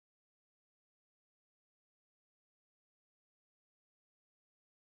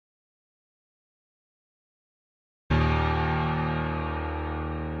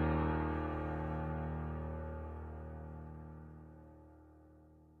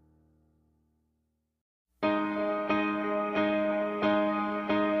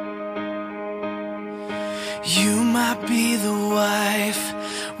You might be the wife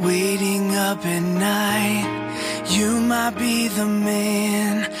waiting up at night. You might be the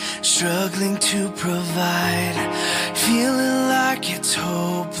man struggling to provide, feeling like it's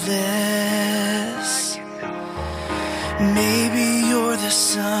hopeless. Maybe you're the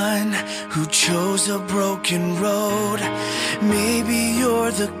son who chose a broken road. Maybe you're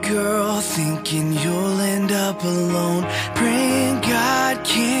the girl thinking you'll end up alone, praying, God,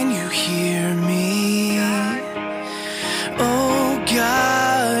 can you hear me? Oh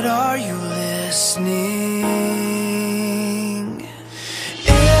God, are you listening?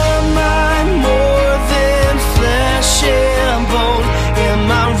 Am I more than flesh and bone? Am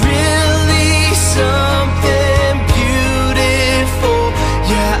I really something beautiful?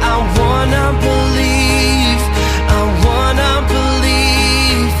 Yeah, I wanna believe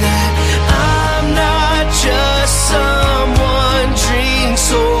that I'm not just some wandering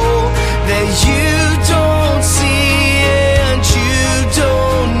soul that you don't see and you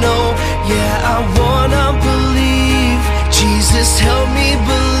don't know. Yeah, I wanna believe. Jesus, help me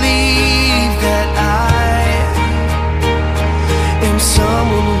believe that I am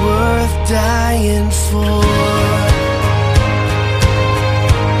someone worth dying for.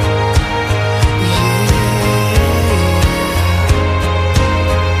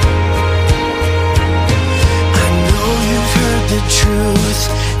 The truth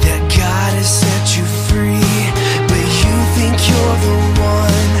that God has set you free, but you think you're the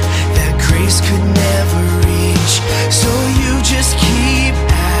one that grace could never reach. So you just keep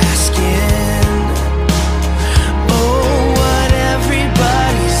asking, oh, what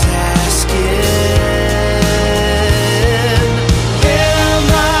everybody's asking. Am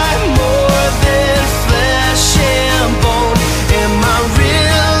I more than flesh and bone? Am I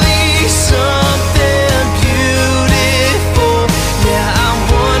really something beautiful? Yeah, I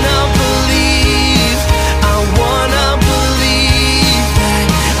wanna believe that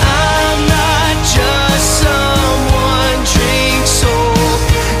I'm not just some wandering soul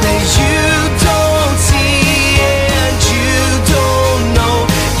that you don't see and you don't know.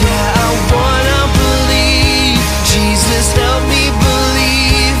 Yeah, I wanna believe. Jesus, help me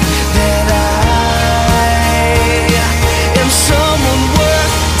believe that I am someone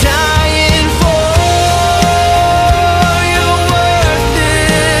worth dying for. You're worth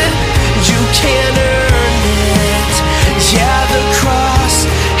it. You can't earn it. Yeah, the cross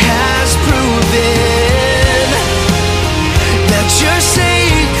has proven that you're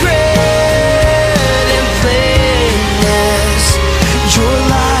sacred and blameless. Your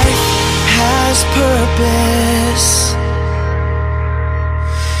life has purpose.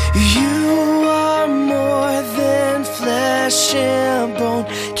 You are more than flesh and bone.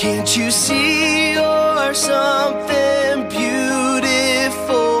 Can't you see you're something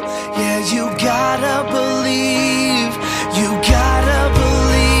beautiful? Yeah, you gotta believe. You gotta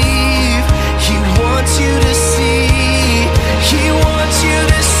believe. He wants you to see. He wants you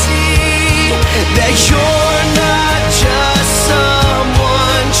to see that you're not just some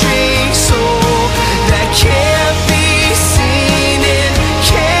wandering soul that can't be seen and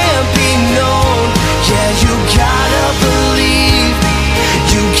can't be known. Yeah, you gotta believe.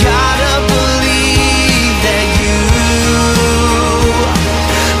 You gotta believe that you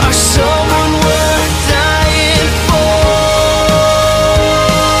are someone worth dying for.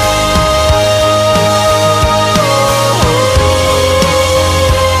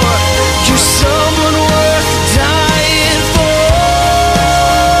 You're someone worth dying for.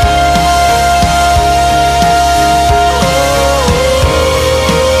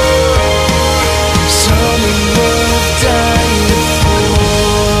 Someone worth dying for.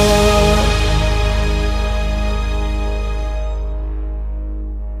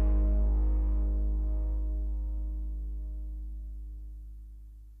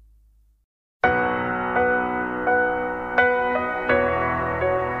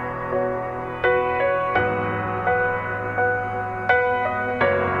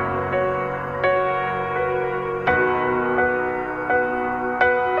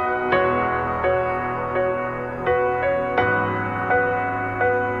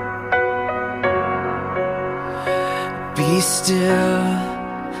 Be still,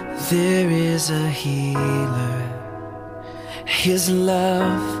 there is a healer. His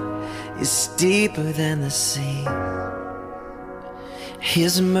love is deeper than the sea.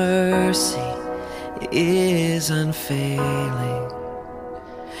 His mercy is unfailing.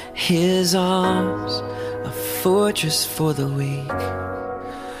 His arms a fortress for the weak.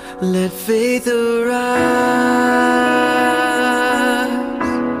 Let faith arise.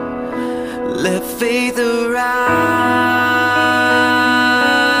 Let faith arise.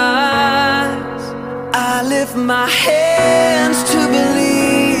 I live my hands to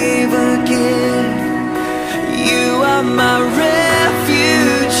believe again. You are my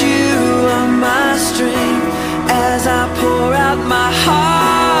refuge, you are my strength. As I pour out my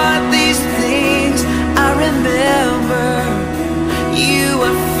heart, these things I remember. You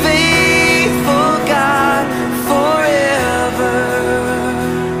are faithful, God, forever.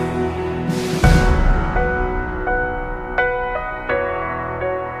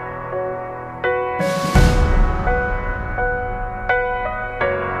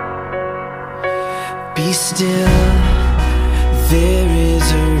 Be still, there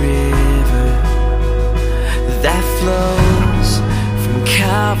is a river that flows from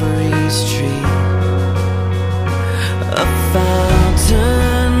Calvary's tree, a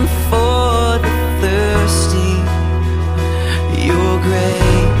fountain for the thirsty. Your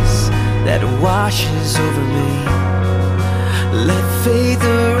grace that washes over me. Let faith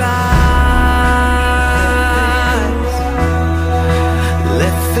arise.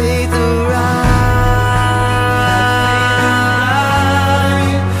 Let faith arise.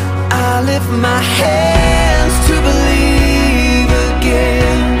 I lift my hands to believe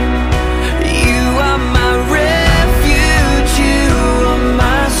again. You are my refuge, you are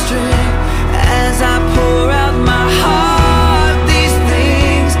my strength. As I pour out my heart, these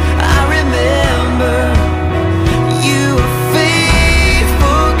things I remember. You are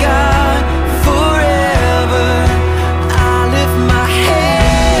faithful, God, forever. I lift my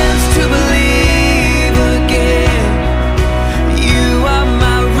hands to believe again. You are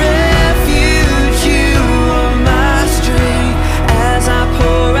my refuge, you are my strength. As I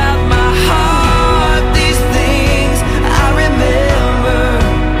pour out my heart, these things I remember.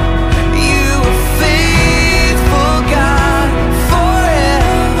 You are faithful, God,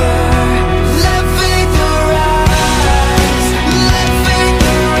 forever. Let faith arise, let faith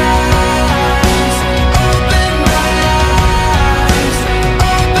arise. Open my eyes,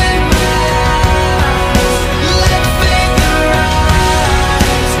 open my eyes. Let faith arise,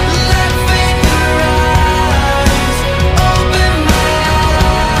 let faith arise. Open my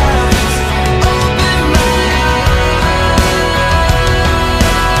eyes, open my eyes.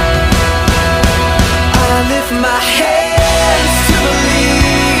 I lift my hands to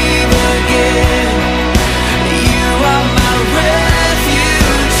believe again. You are my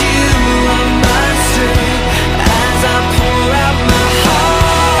refuge, you are my strength. As I pour out my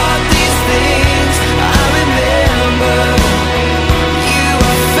heart, these things I remember. You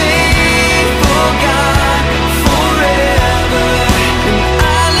are faithful, God, forever. And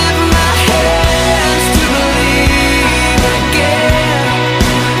I lift my hands to believe again.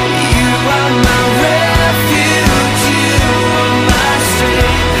 You are my refuge, you are my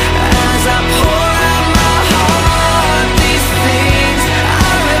strength. As I pour out my heart, these things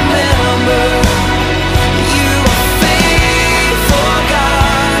I remember. You are faithful,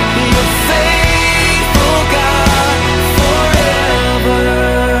 God, you're faithful, God, forever.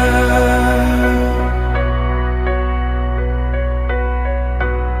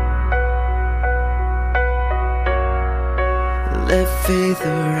 Let faith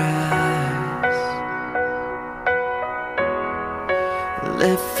arise.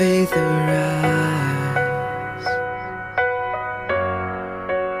 Let faith arise.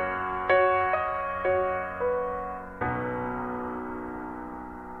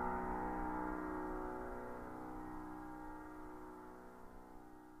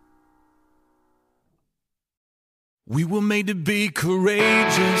 We were made to be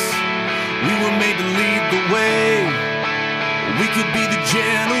courageous. We were made to lead the way. We could be the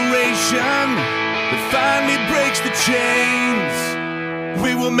generation that finally breaks the chains.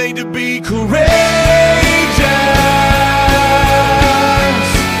 We were made to be courageous.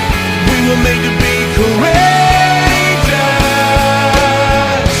 We were made to be courageous.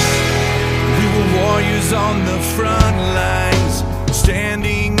 We were warriors on the front lines,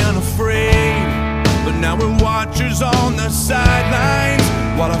 standing unafraid. But now we're watchers on the sidelines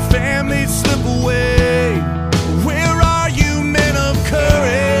while our families slip away. Where are you, men of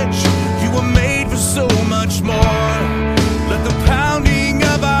courage? You were made for so much more. Let the pounding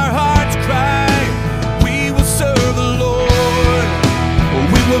of our hearts cry, we will serve the Lord.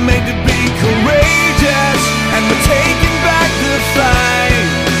 We were made to be courageous, and we're taking back the fight.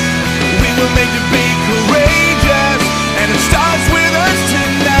 We were made to be courageous, and it starts with us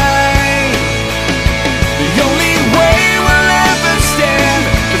tonight. The only way we'll ever stand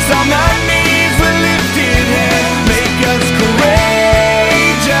is on our knees. We're living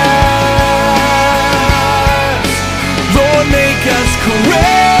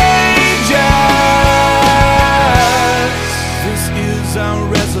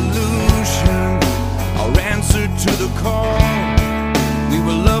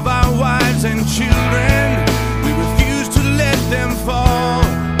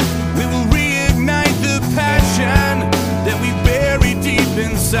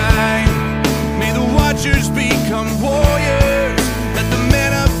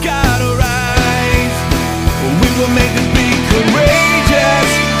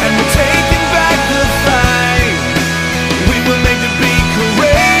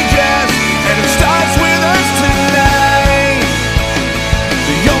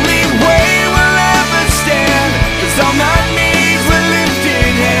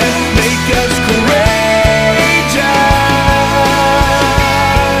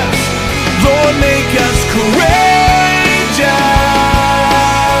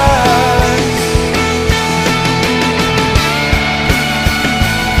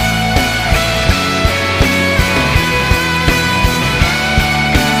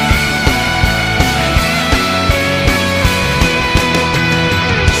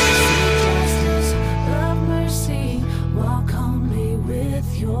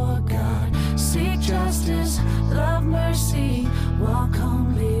your God. Seek justice, love mercy, walk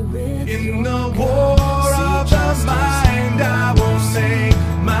humbly with In your the God. war of the mind, I will make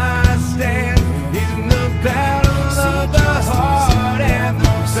my stand. In the battle of the heart and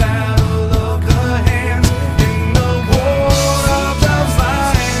the battle of the hands. In the war of the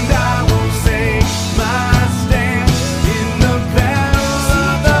mind, I will make my stand. In the battle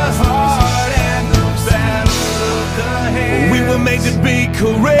of the heart and the battle of the hands. We were made to be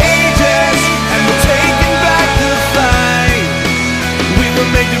courageous, and we're taking back the fight. We were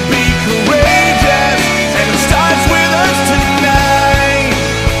made to be courageous, and it starts with us tonight.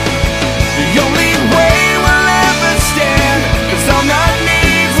 The only way we'll ever stand is on our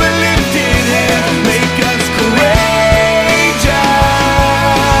knees with lifted hands. Make us courageous,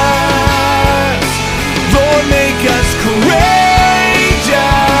 Lord, make us courageous.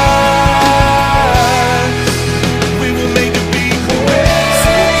 We were made to be courageous,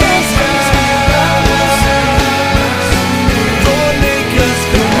 Lord, make us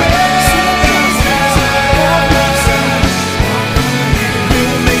courageous. We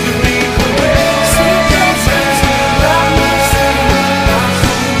were made to be courageous,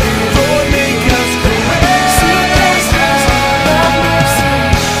 Lord, make us courageous.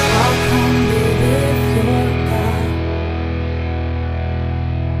 Walk humbly with your God.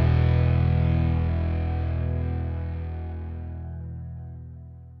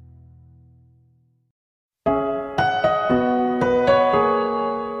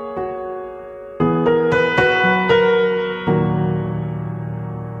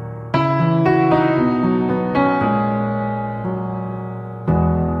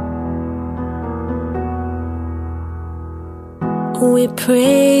 We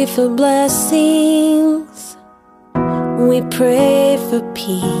pray for blessings, we pray for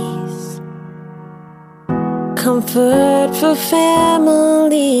peace, comfort for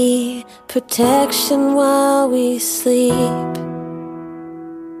family, protection while we sleep.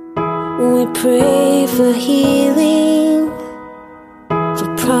 We pray for healing, for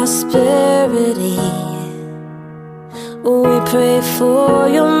prosperity. We pray for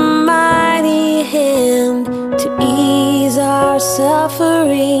your mighty hand to ease our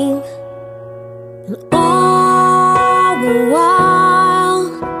suffering. And all the while,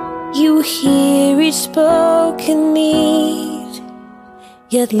 you hear each spoken need.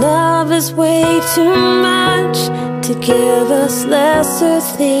 Yet love is way too much to give us lesser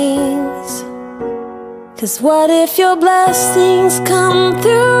things. 'Cause what if your blessings come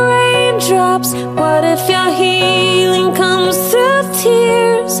through raindrops? What if your healing comes through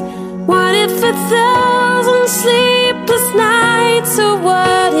tears? What if 1,000 sleepless nights are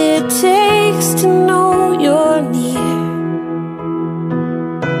what it takes to know you're near?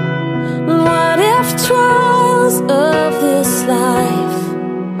 What if trials of this life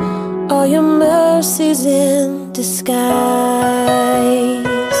are your mercies in disguise?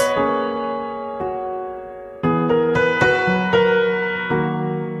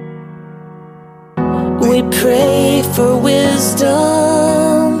 We pray for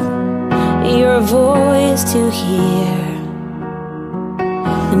wisdom, your voice to hear.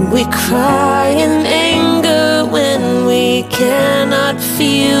 And we cry in anger when we cannot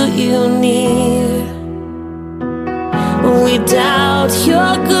feel you near. We doubt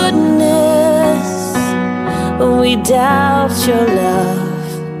your goodness, we doubt your love,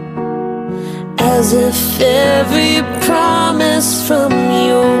 as if every promise from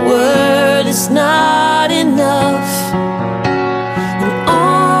your word is not enough. And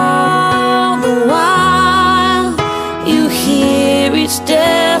all the while, you hear each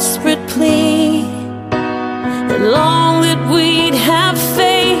desperate plea, and long that we'd have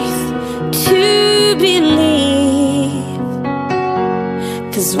faith to believe.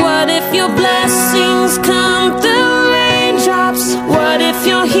 'Cause what if your blessings come through raindrops? What if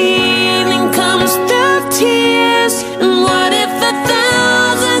your healing comes through tears? And what if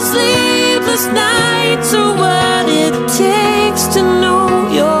 1,000 sleepless nights are what it takes to know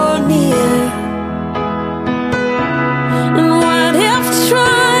you're near? And what if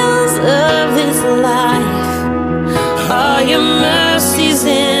trials of this life are your mercies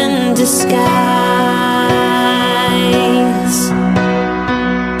in disguise?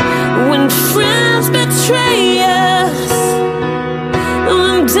 When friends betray us,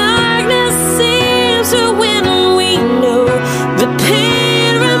 when darkness seems to win, we know the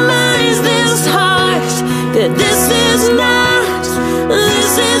pain reminds this heart that this is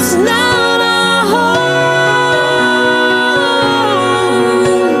not our home.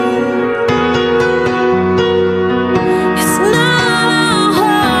 It's not our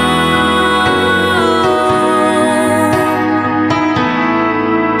home.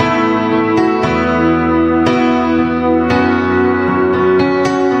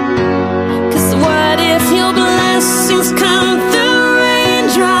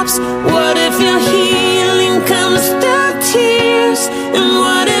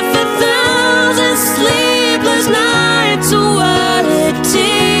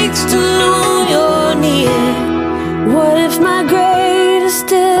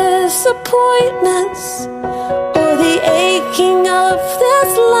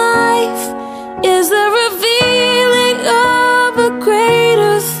 is the revealing of a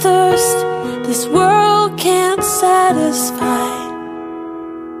greater thirst this world can't satisfy.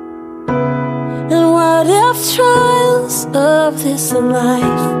 And what if trials of this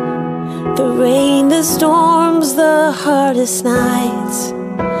life, the rain, the storms, the hardest nights,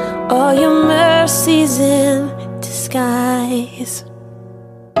 all your mercies in disguise?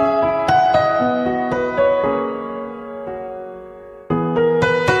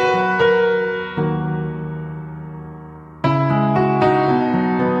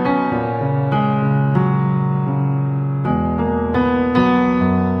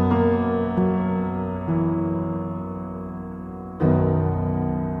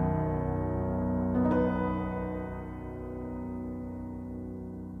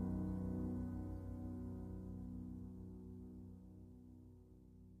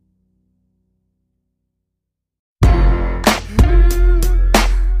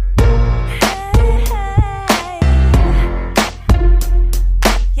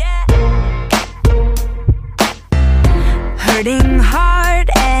 Hurting heart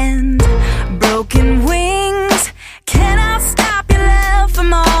and broken wings cannot stop your love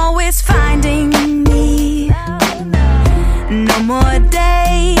from always finding me. No more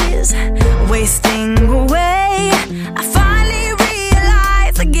days wasting away. I finally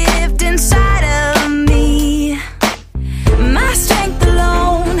realize the gift inside of me. My strength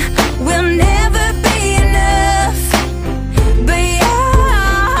alone will never be enough, but your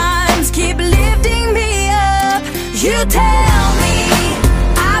arms keep lifting me up. You tell me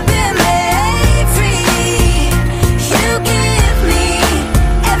I've been made free. You give me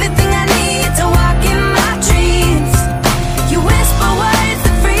everything I need to walk in my dreams. You whisper words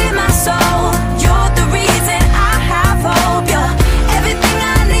that free my soul. You're the reason I have hope. You're everything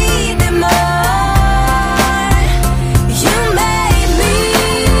I need and more. You made me.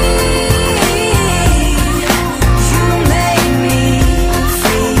 You made me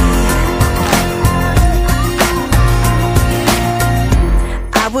free.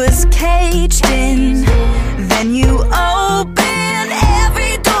 I was caged in, then you opened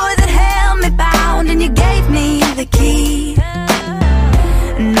every door that held me bound, and you gave me the key.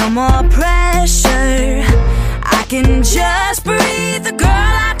 No more pressure, I can just breathe. The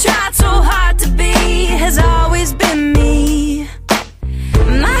girl I tried so hard to be has always been me.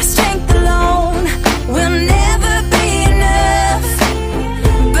 My strength alone will never be enough,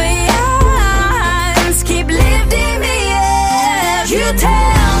 but your arms keep lifting me up. You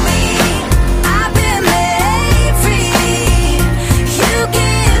tell me I've been made free. You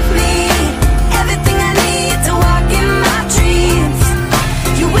give me everything I need to walk in my dreams.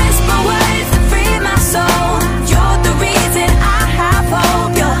 You whisper words that free my soul. You're the reason I have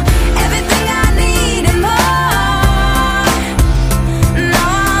hope. You're everything I need and more. Now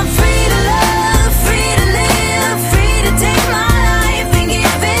I'm free to love, free to live, free to take my life and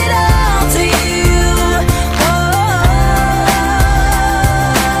give it all to you.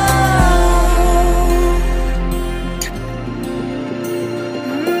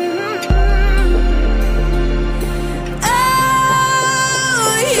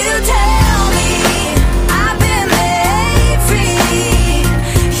 Oh, you tell me I've been made free.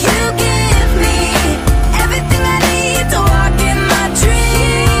 You give me everything I need to walk in my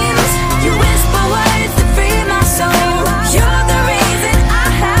dreams. You whisper words that free my soul. You're the reason I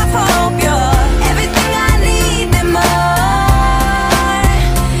have hope. You're everything I need and more.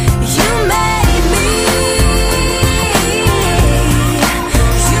 You made me.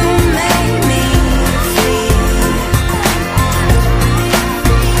 You made me free.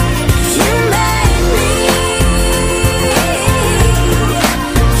 You made me.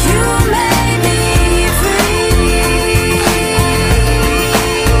 You made me free.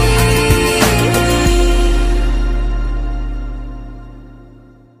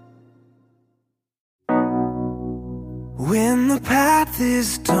 When the path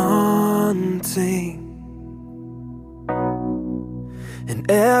is daunting and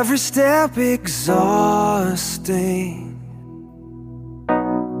every step exhausting,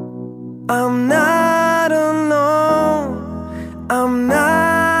 I'm not alone. I'm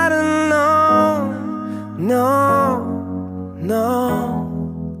not alone. No, no.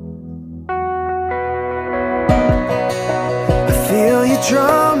 I feel you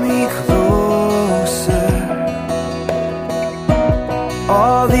draw me closer.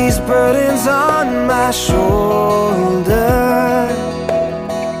 All these burdens on my shoulder.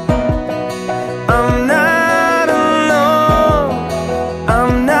 I'm not alone.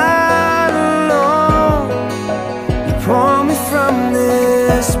 I'm not alone. You pull me from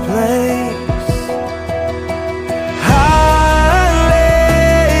this place. Hallelujah.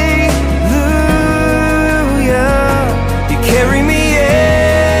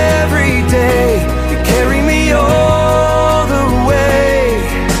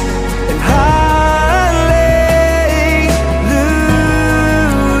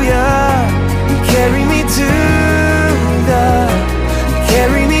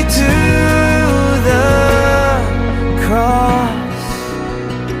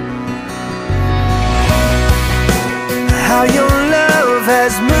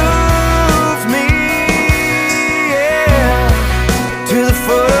 has moved me, yeah, to the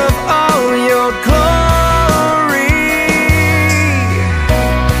full of all your glory.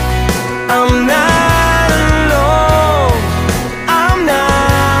 I'm not alone, I'm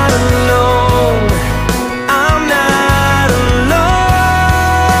not alone, I'm not alone.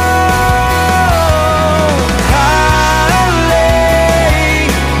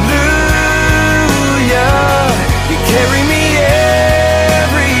 Hallelujah, you carry me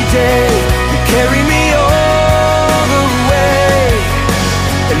every day, you carry me all the way.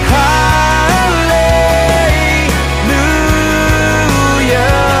 And hallelujah,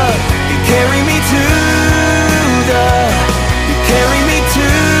 you carry me to the, you carry me to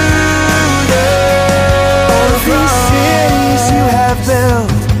the all of these cities you have built,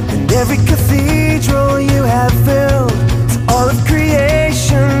 and every cathedral you have filled. To all of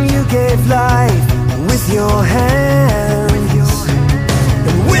creation you gave life with your hands,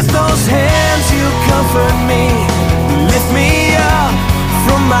 and with those hands you comfort me, you lift me up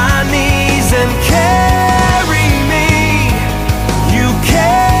from my knees and carry me, you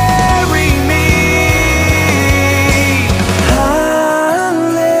carry me. Hallelujah,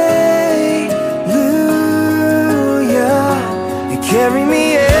 you carry me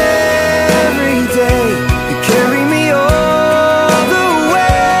every day, you carry me all the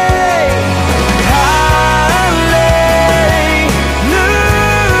way. Hallelujah,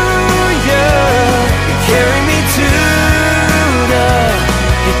 you carry me to the,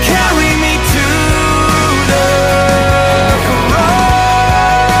 you carry me to the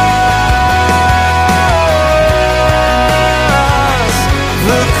cross,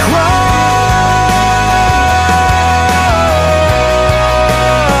 the cross.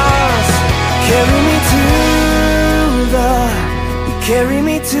 Carry me to the, you carry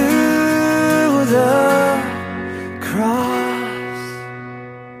me to the cross.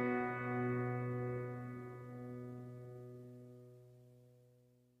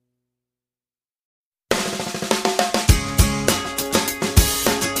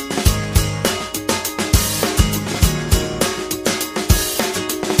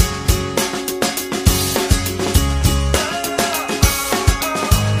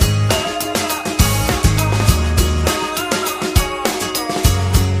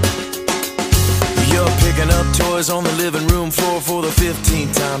 You're picking up toys on the living room floor for the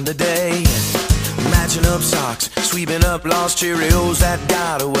 15th time today. Matching up socks, sweeping up lost Cheerios that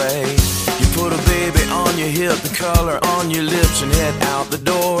got away. You put a baby on your hip, the color on your lips, and head out the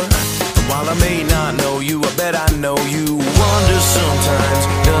door. And while I may not know you, I bet I know you. Wonder sometimes,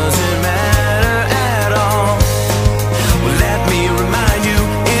 does it matter at all? Well, let me remind you,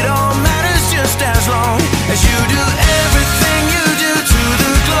 it all matters just as long as you do everything you do to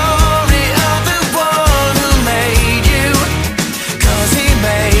the glory of the one who made you. 'Cause he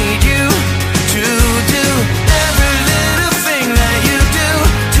made you to do every little thing that you do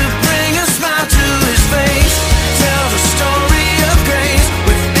to bring a smile to his face. Tell the story of grace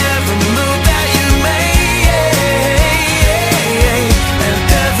with every move that you make, and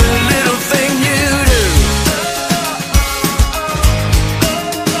every little thing you do.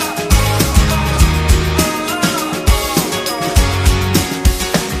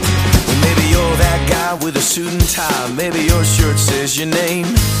 Well, maybe you're that guy with a suit and tie. Maybe your shirt says your name.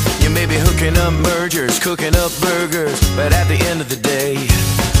 You may be hooking up mergers, cooking up burgers, but at the end of the day,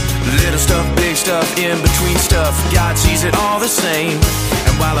 little stuff, big stuff, in between stuff, God sees it all the same.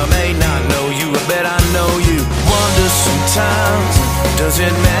 And while I may not know you, I bet I know you. Wonder sometimes, does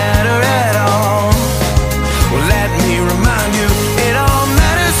it matter at all? Well, let me remind you, it all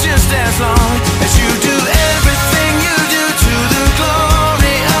matters just as long as you do everything you do to the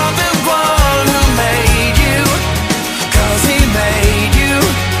glory of the one who made you. 'Cause he made you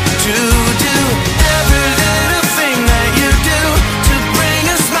to do every little thing that you do to bring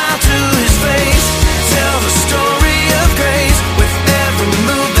a smile to his face. Tell the story of grace with every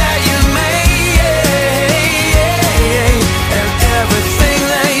move that you make, and everything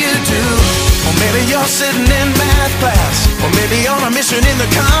that you do. Or maybe you're sitting in math class, or maybe on a mission in the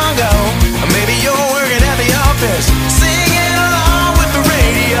Congo, or maybe you're working at the office, singing along with the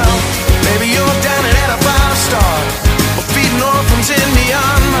radio. Maybe you're dining at a 5-star, or feeding orphans in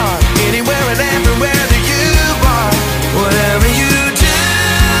Myanmar. Anywhere and everywhere that you are, whatever you do,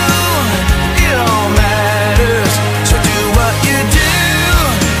 it all matters. So do what you do,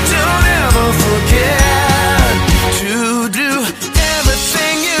 don't ever forget to do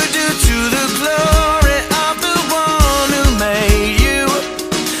everything you do to the glory of the one who made you.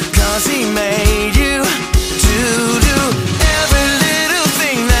 'Cause he made you to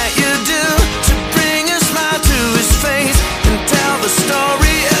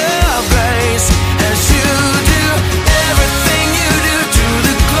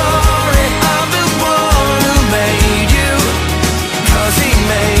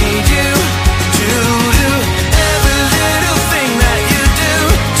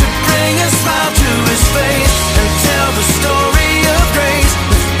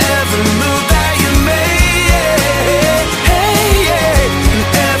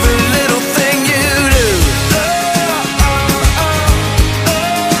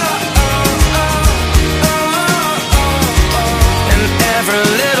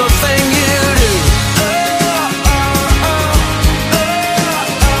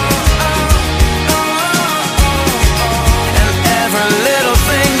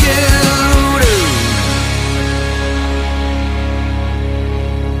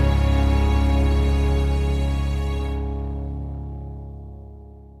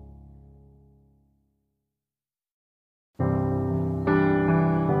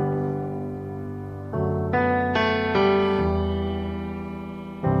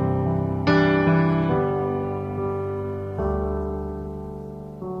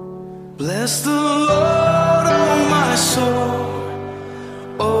Bless the Lord, oh my soul,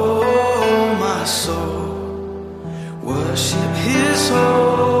 oh my soul. Worship His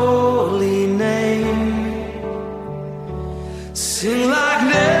holy name. Sing like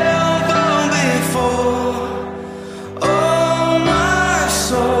never before, oh my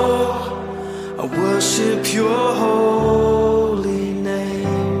soul. I worship Your holy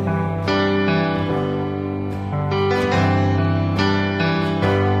name.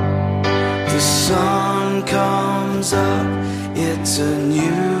 The sun comes up, it's a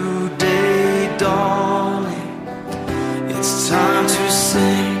new day dawning. It's time to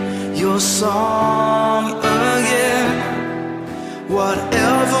sing Your song again.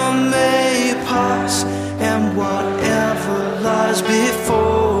 Whatever may pass and whatever lies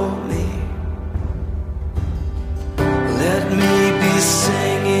before me, let me be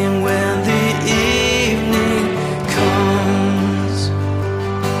singing when the evening comes.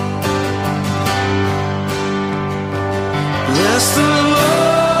 Bless the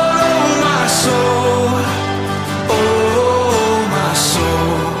Lord, oh my soul, oh my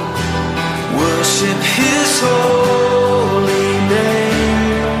soul. Worship His holy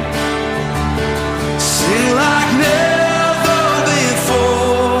name. Sing like never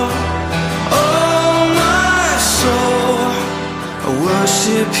before, oh my soul. I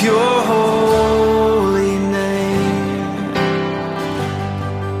worship Your holy name.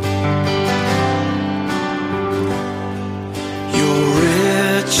 You're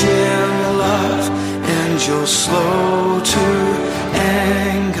rich in love and You're slow to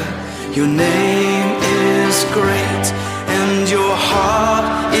anger. Your name is great and Your heart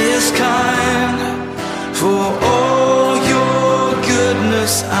is kind. For all Your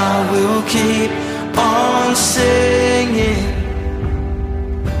goodness I will keep on singing.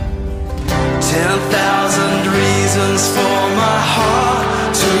 10,000 reasons for my heart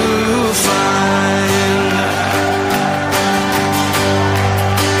to find.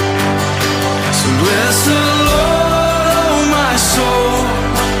 So bless the Lord, oh my soul,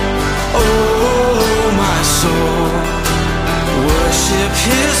 oh my soul. Worship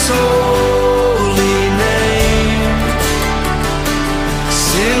His holy name.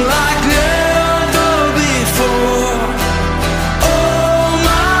 Sing like never before, oh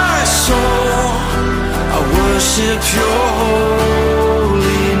my soul. I worship Your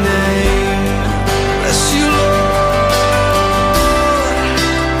holy name. Bless You, Lord.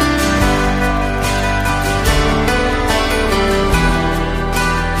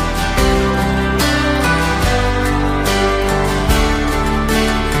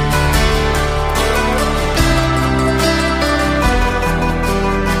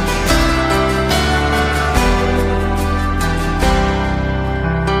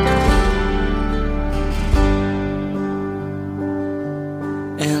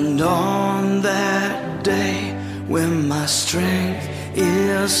 And on that day when my strength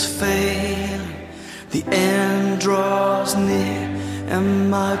is failing, the end draws near and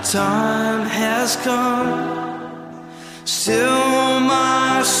my time has come, still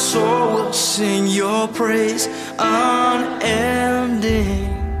my soul will sing Your praise unending.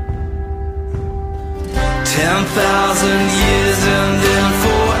 10,000 years and then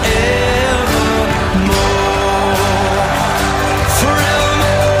forevermore,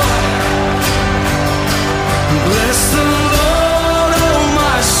 forevermore. Bless the Lord, oh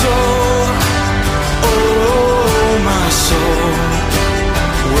my soul, oh my soul.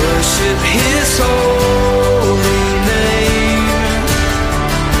 Worship His holy name.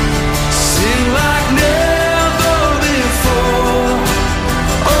 Sing like never before,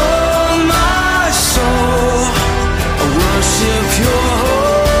 oh my soul. I worship Your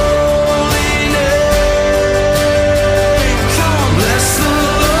holy name. Come on, bless the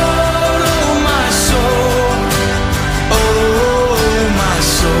Lord, oh my soul, oh my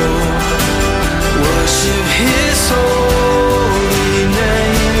soul. Worship His holy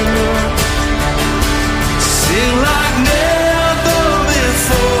name. Sing like never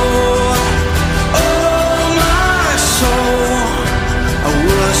before, oh my soul. I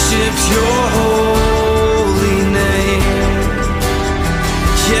worship Your holy name.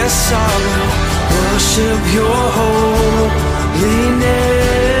 Yes, I will worship Your holy name.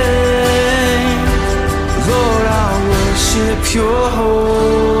 Lord, I worship Your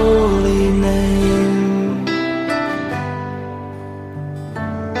holy name.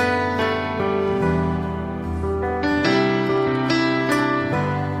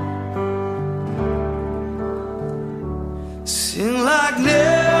 Sing like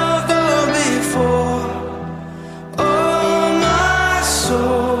never before, oh my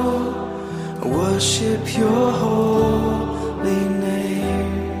soul. I worship Your holy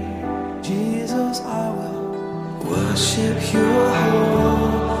name, Jesus.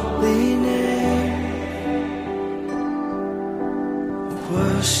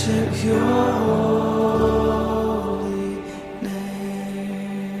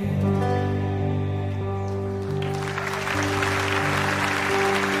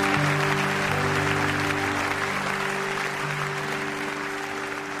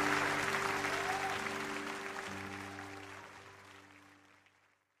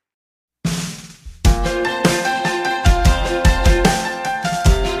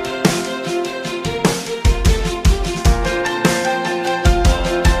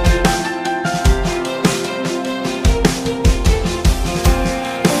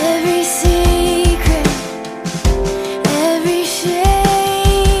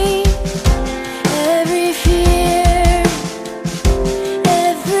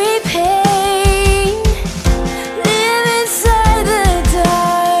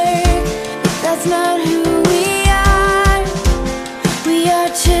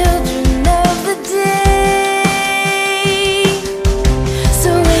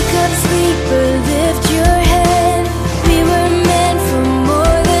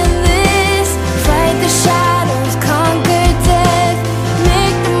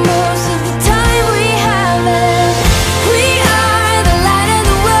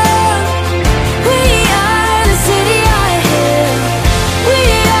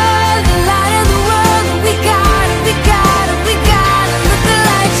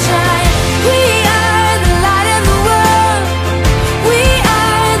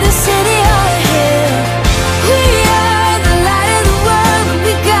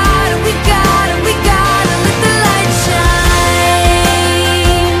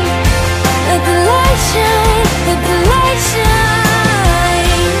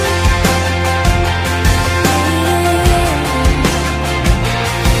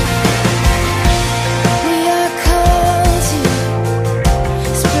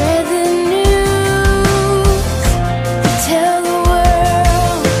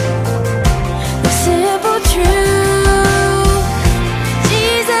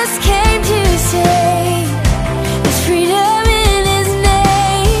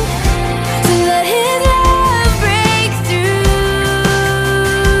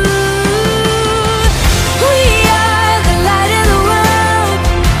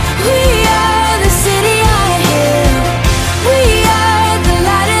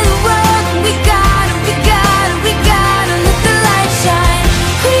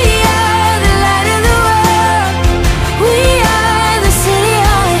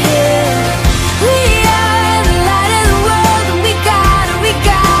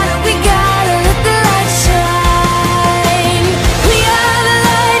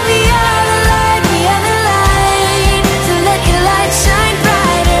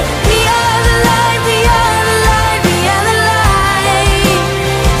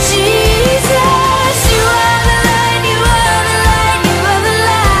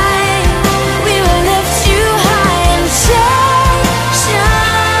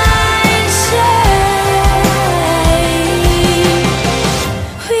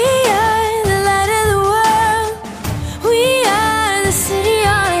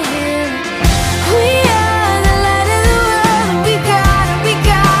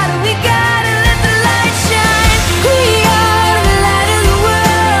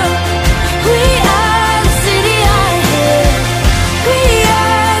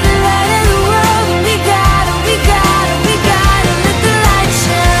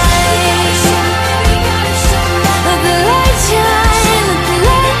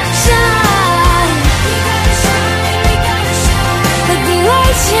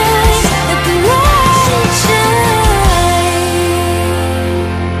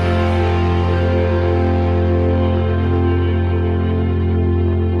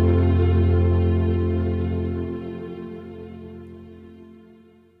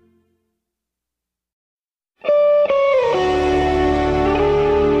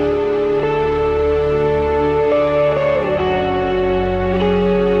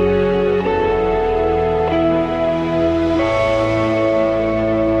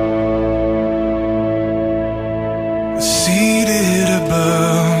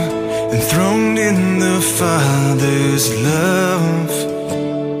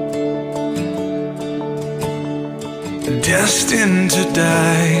 destined to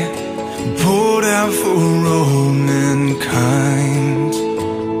die, poured out for all mankind.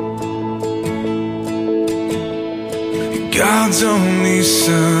 God's only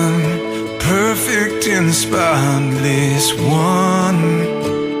Son, perfect and spotless one,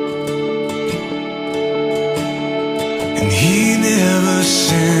 and He never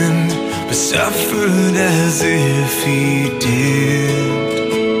sinned, but suffered as if He did.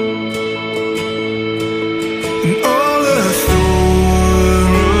 And all authority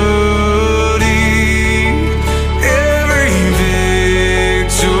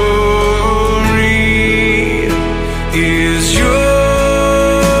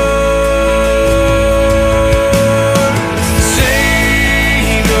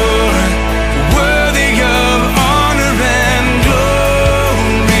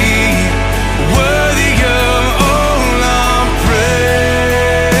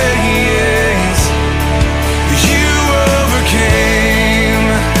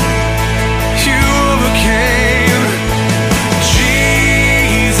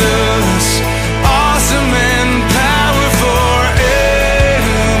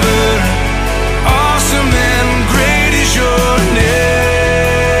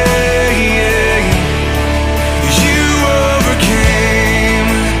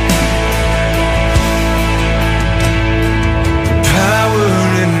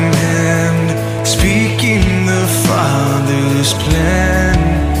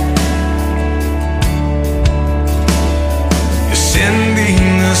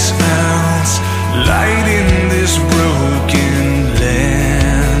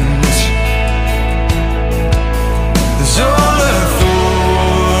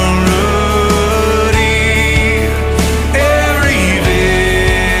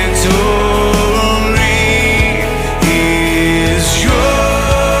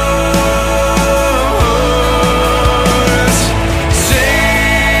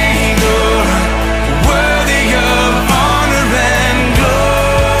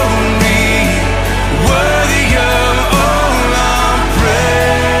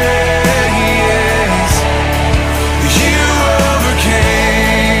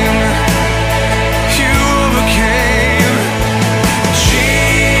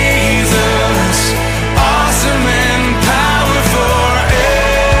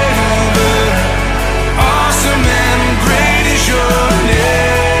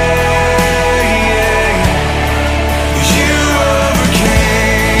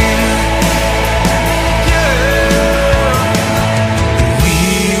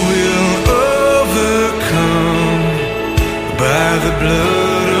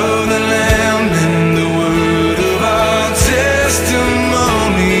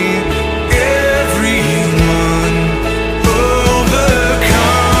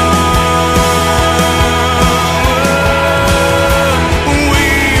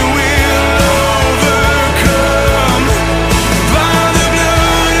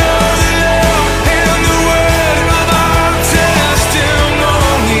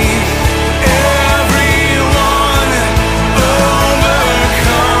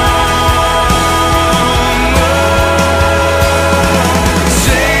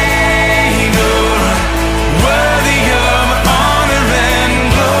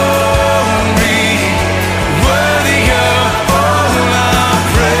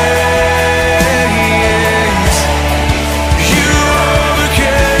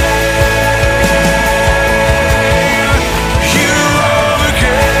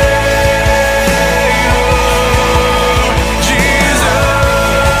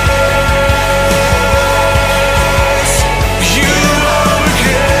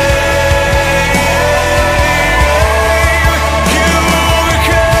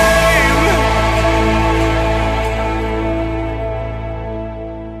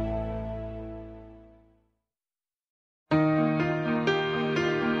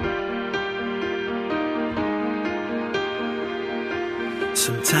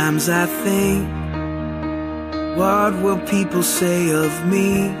Sometimes I think, what will people say of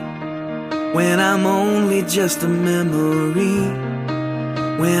me when I'm only just a memory?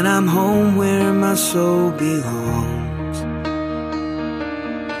 When I'm home where my soul belongs.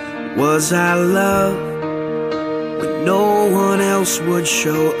 Was I loved when no one else would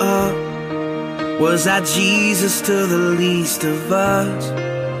show up? Was I Jesus to the least of us?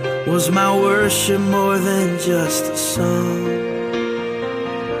 Was my worship more than just a song?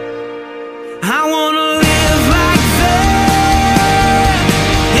 I wanna live like that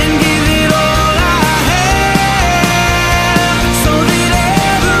and give it all I have, so that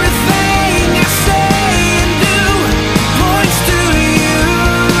everything I say and do points to you.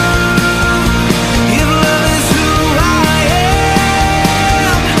 If love is who I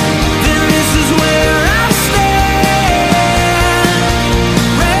am, then this is where I stand,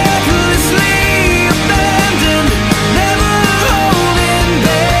 recklessly abandoned, never holding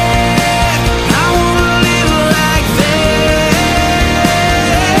back. I wanna live like that.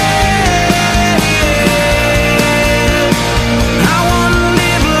 I wanna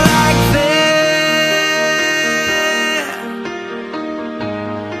live like that.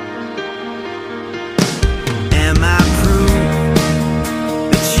 Am I proof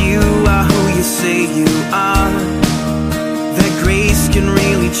that you are who you say you are? That grace can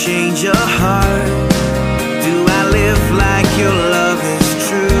really change your heart? Do I live like your love is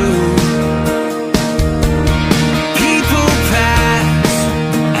true? People pass,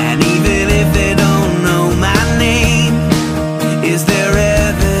 and even if they don't know my name, is there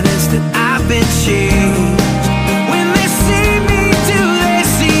evidence that I've been changed? When they see me, do they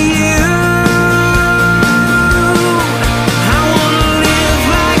see you? I wanna live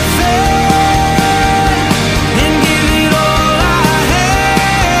like that and give it all I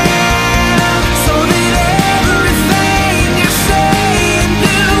have, so that everything I say and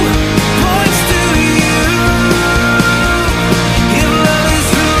do points to you. If love is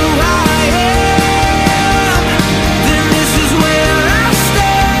who I am, then this is where I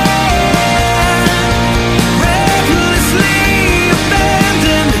stand, recklessly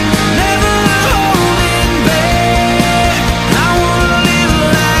abandoned, never holding back. I wanna live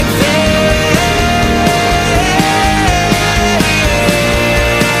like that.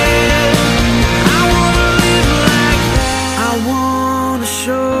 I wanna live like that. I wanna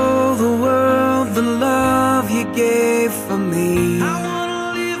show the world the love you gave for me. I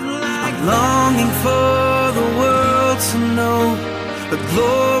wanna live like I'm longing for the world to know the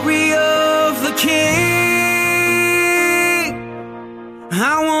glory of the King. I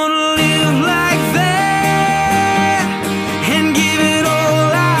wanna live like that and give it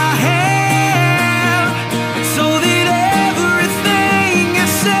all I have, so that everything I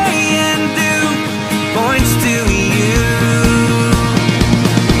say and do points to you.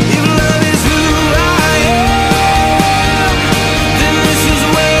 If love is who I am, then this is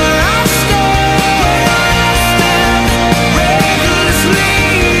where I stand, recklessly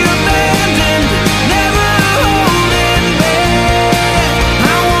abandoned, never holding back. I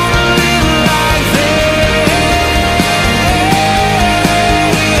wanna live like that.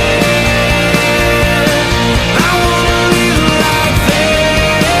 I wanna live like that. I wanna live like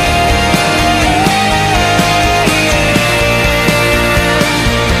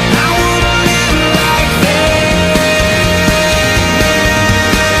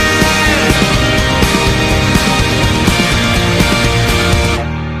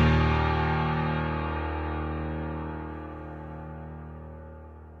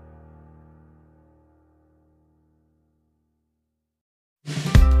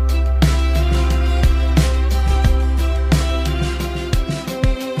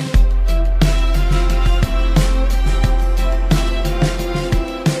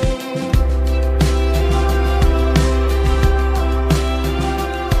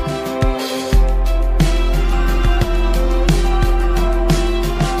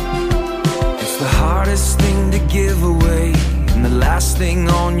It's the hardest thing to give away, and the last thing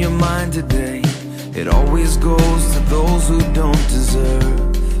on your mind today. It always goes to those who don't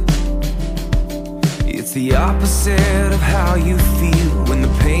deserve. It's the opposite of how you feel when the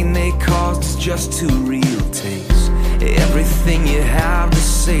pain they caused is just too real. Takes everything you have to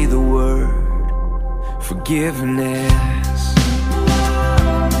say the word forgiveness.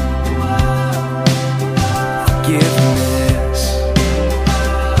 Forgiveness.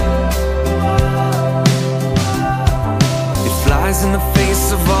 It flies in the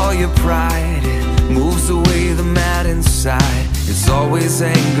face of all your pride. It moves away the mad inside. It's always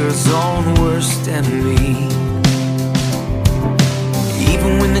anger's own worst enemy.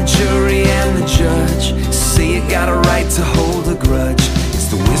 Even when the jury and the judge say you got a right to hold a grudge,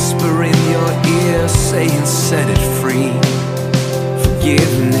 say and set it free.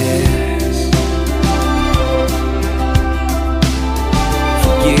 Forgiveness.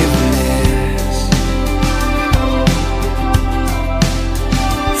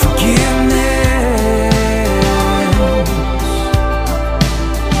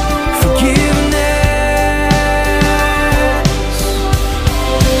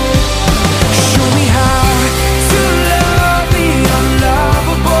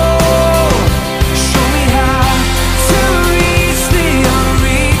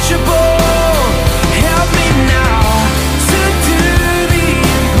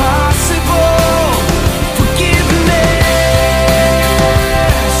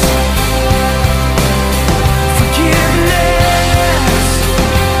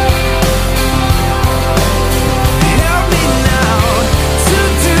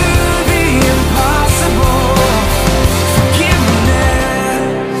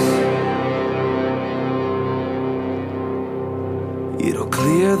 It'll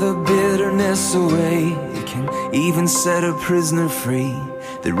clear the bitterness away. It can even set a prisoner free.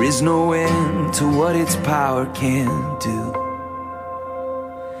 There is no end to what its power can do.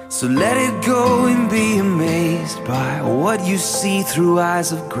 So let it go and be amazed by what you see through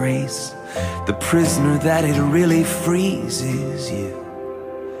eyes of grace. The prisoner that it really frees is you.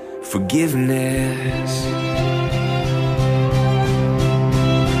 Forgiveness.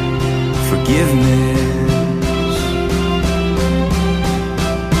 Forgiveness.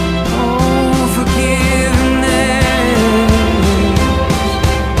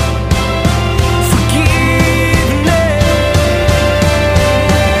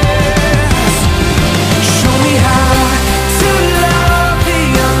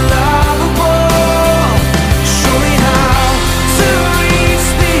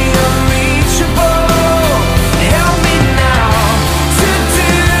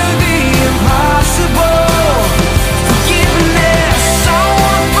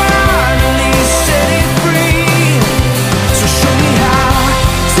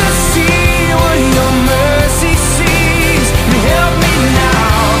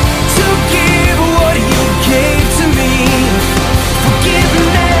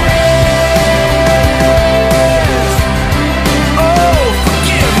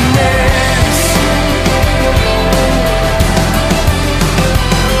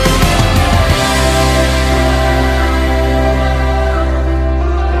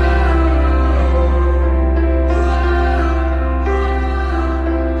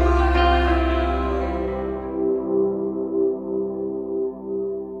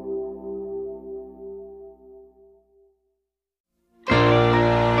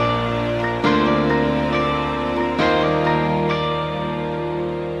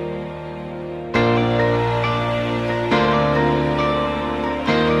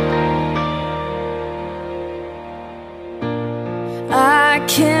 I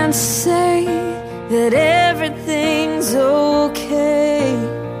can't say that everything's okay,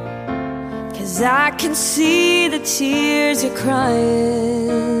 'cause I can see the tears you're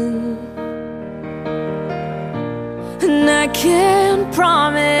crying. And I can't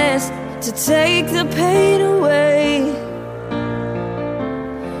promise to take the pain away,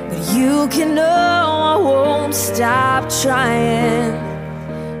 but you can know I won't stop trying.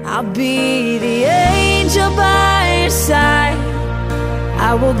 I'll be the angel by your side.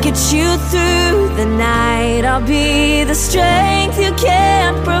 I will get you through the night. I'll be the strength you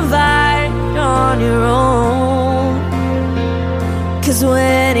can't provide on your own. 'Cause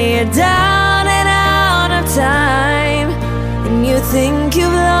when you're down and out of time, and you think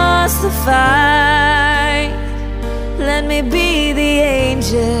you've lost the fight, let me be the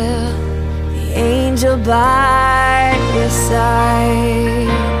angel by your side.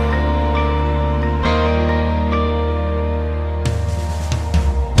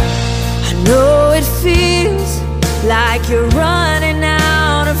 Know it feels like you're running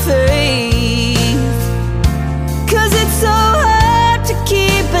out of faith, 'cause it's so hard to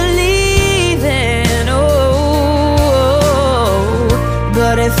keep believing. Oh,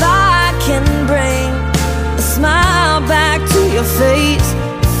 but if I can bring a smile back to your face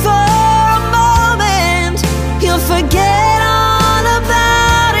for a moment, you'll forget all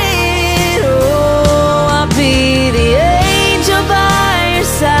about it. Oh, I'll be the angel by your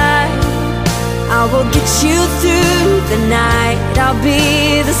side. I will get you through the night. I'll be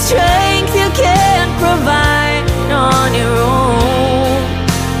the strength you can't provide on your own.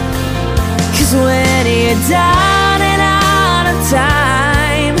 'Cause when you're down and out of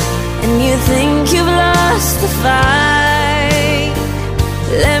time, and you think you've lost the fight,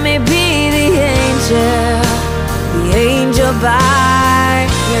 let me be the angel by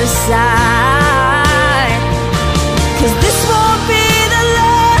your side.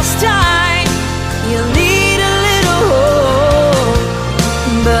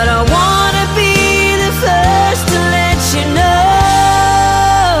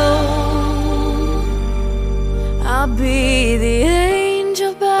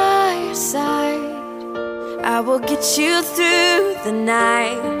 get you through the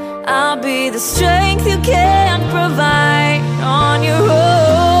night. I'll be the strength you can't provide on your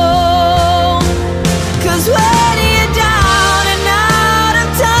own. 'Cause when you're down and out of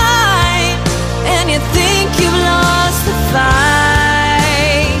time, and you think you've lost the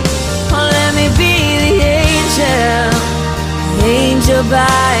fight, oh, let me be the angel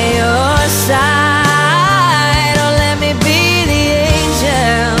by your side. Oh, let me be the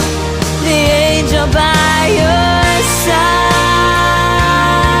angel by your side.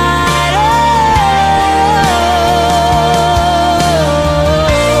 Oh,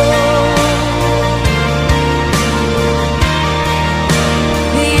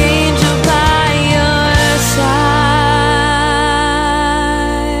 the angel by your side.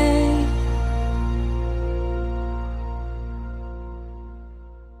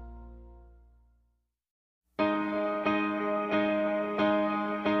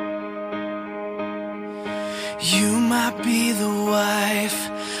 You might be the wife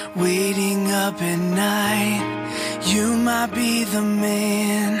waiting up at night. You might be the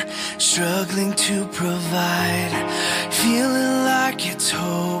man struggling to provide, feeling like it's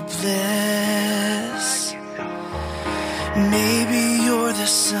hopeless. Maybe you're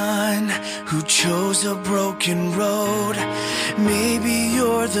the son who chose a broken road. Maybe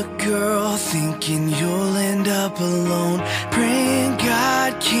you're the girl thinking you'll end up alone, praying,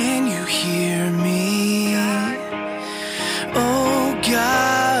 God, can you hear me? Oh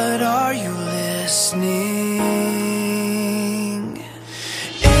God, are you listening?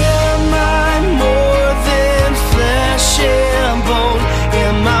 Am I more than flesh and bone?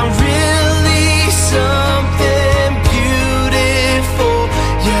 Am I really something beautiful?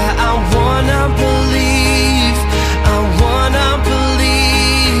 Yeah, I wanna believe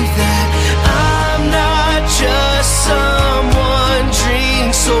that I'm not just some wandering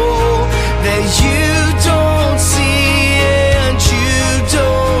soul that you don't see and you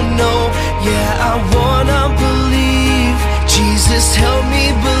don't know. Yeah, I wanna believe. Jesus, help me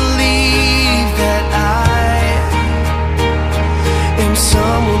believe that I am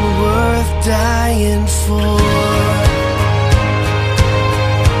someone worth dying for.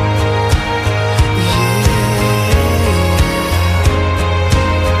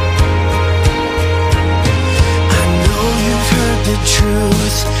 The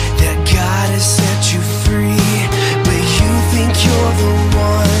truth that God has set you free, but you think you're the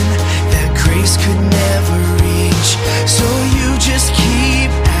one that grace could never reach. So you just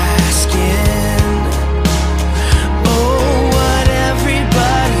keep asking, oh, what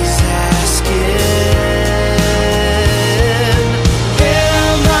everybody's asking.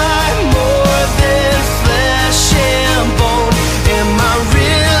 Am I more than flesh and bone? Am I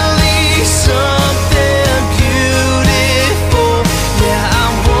really something beautiful? Yeah, I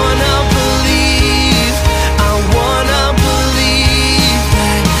wanna believe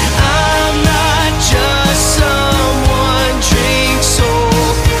that I'm not just some wandering soul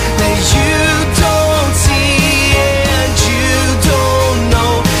that you don't see and you don't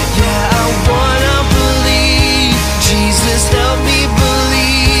know. Yeah, I wanna believe. Jesus, help me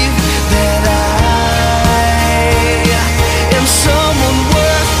believe that I am someone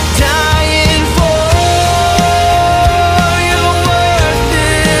worth dying for. You're worth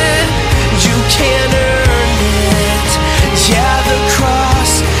it. You can't earn it. Yeah, the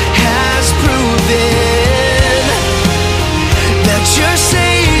cross has proven that you're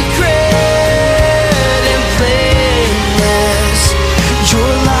sacred and blameless.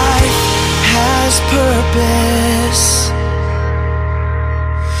 Your life has purpose.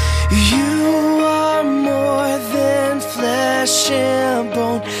 You are more than flesh and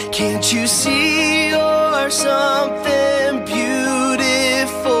bone. Can't you see you're something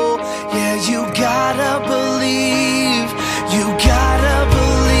beautiful? Yeah, you gotta believe. You gotta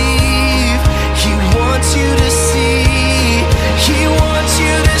believe. He wants you to see. He wants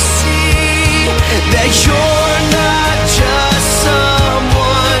you to see that you're not just some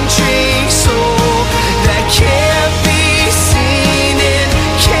wandering soul that can't be seen and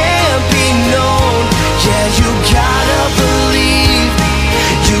can't be known. Yeah, you gotta believe.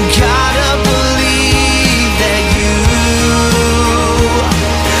 You gotta believe that you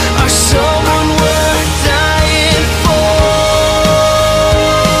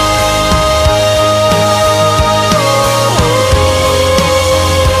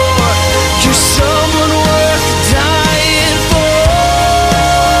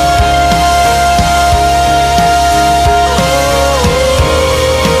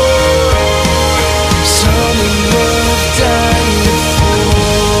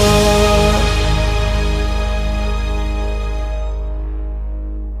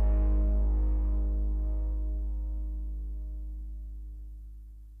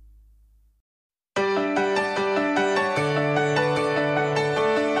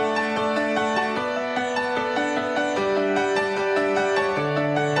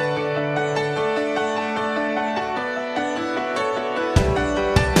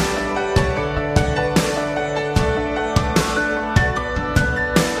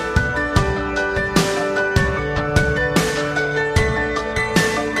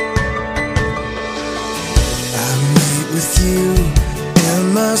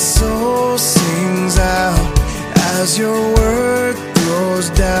goes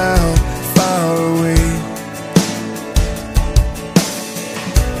down far away.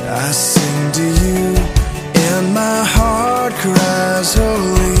 I sing to you and my heart cries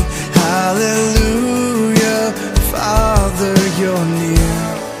holy hallelujah. Father, you're near.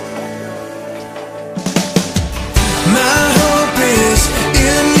 My hope is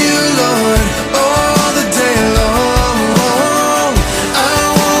in you, Lord, all the day long. I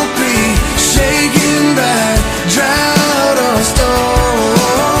won't be shaken by drought or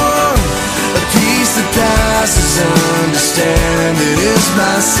storm. A peace that passes understanding is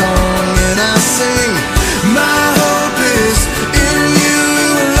my song, and I sing. My hope is in you,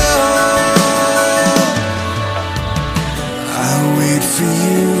 Lord. I wait for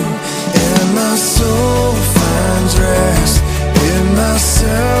you, and my soul finds rest. In my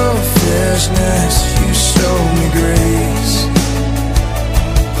selfishness, you show me grace.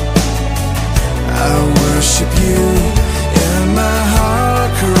 I worship you, and my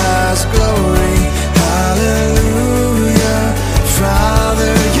heart cries glory, hallelujah.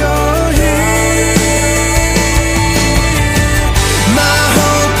 Father, you're here. My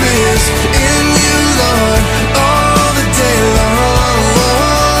hope is in you, Lord, all the day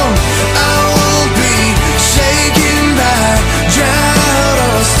long. I won't be shaken by drought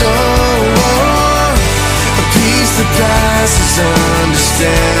or storm. A peace that passes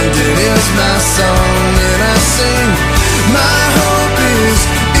understanding is my song, and I sing. My hope is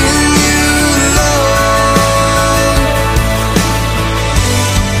in you, Lord.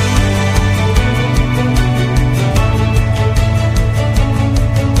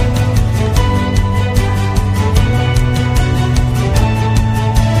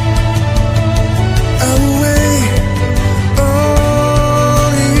 I will wait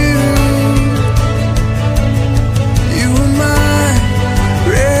on you. You are my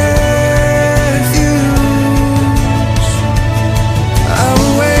refuge. I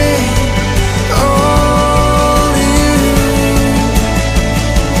will wait on you.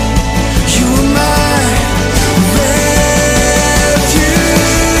 You are my refuge.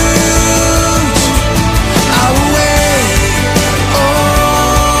 I will wait on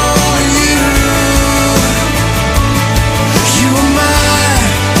you. You are my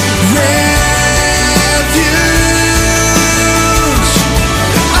refuge.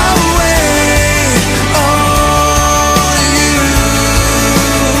 I will wait on you.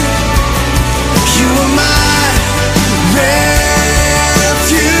 You are my refuge.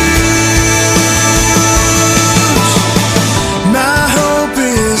 My hope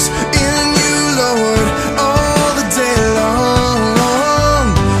is in you, Lord, all the day long.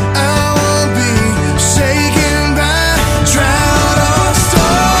 I won't be shaken by drought or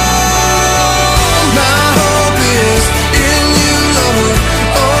storm. My hope is in you, Lord,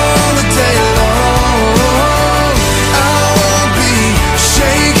 all the day long. I won't be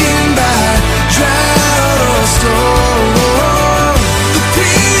shaken by drought or storm. The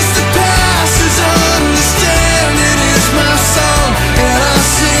peace that passes understanding is my song, and I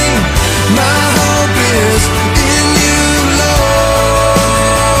sing. My hope is in you,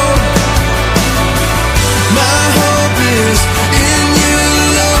 Lord. My hope is in you,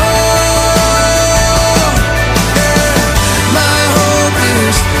 Lord. Yeah. My hope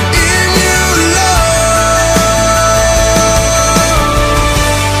is in you,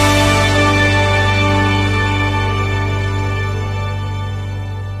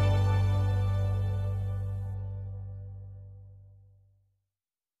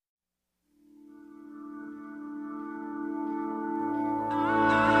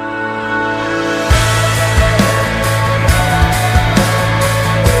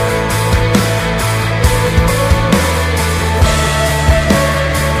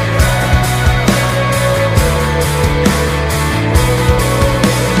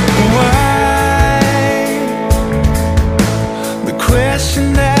 the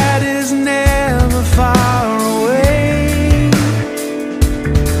question that is never far away,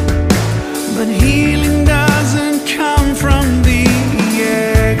 but healing doesn't come from the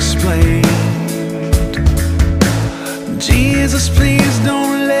explained. Jesus, please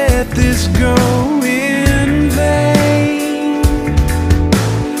don't let this go in vain.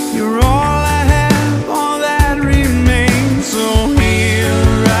 You're all I have, all that remains. So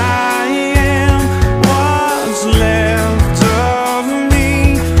here I am, what's left of me.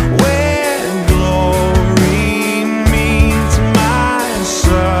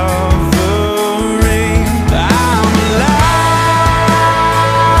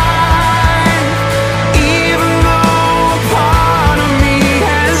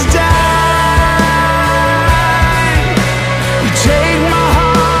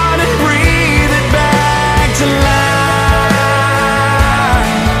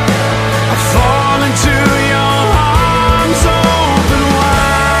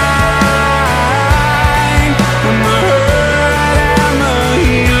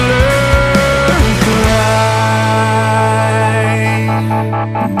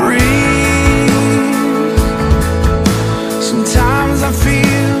 breathe. Sometimes I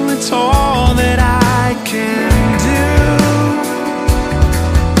feel it's all that I can do.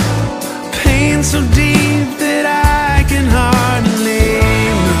 Pain so deep that I can hardly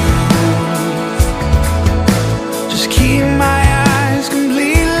move. Just keep my eyes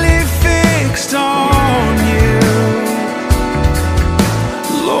completely fixed on you.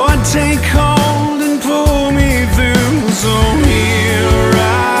 Lord, take hold and pull me through. So here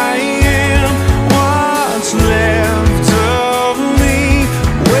I am, what's left of me,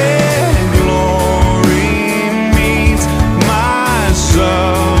 where glory meets my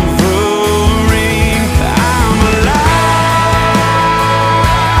suffering. I'm alive,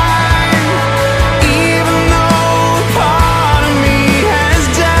 even though part of me has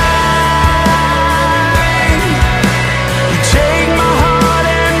died. You take my heart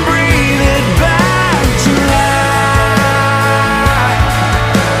and breathe it back to life.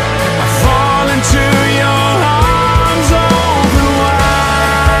 I fall into your arms open wide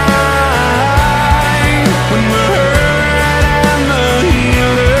when the hurt and the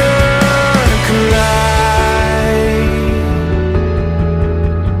healer collide.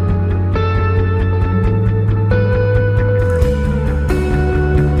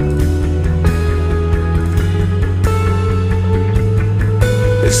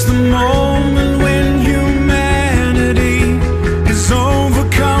 It's the moment when humanity is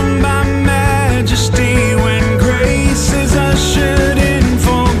overcome by majesty, when grace is ushered in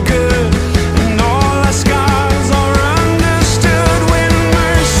for good, and all our scars are understood, when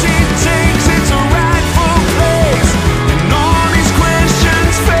mercy takes its rightful place, and all these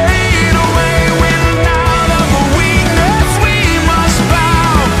questions fade away, when out of a weakness we must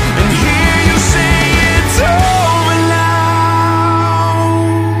bow and hear you say it's over now.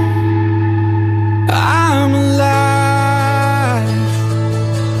 I'm alive,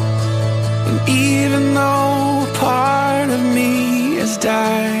 and even though part of me has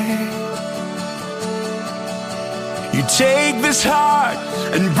died, you take this heart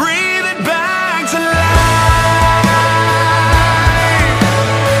and breathe it back to life.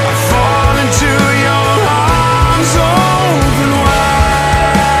 I fall into your arms open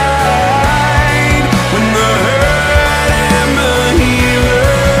wide when the hurt and the healer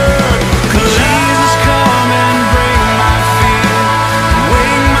collide. Jesus, come and break my fear,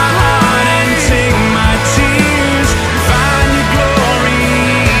 wake my heart and take my tears, find your glory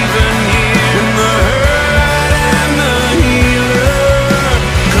even here when the hurt and the healer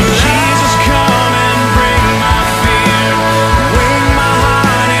collide. Jesus, come and break my fear, wake my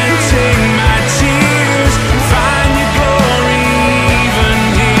heart and take my tears, find your glory even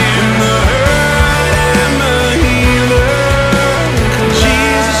here when the hurt and the healer collide.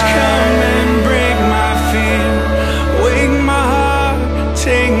 Jesus, come and break my fear, wake my heart,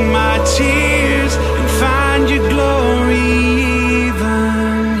 take my tears, and find your glory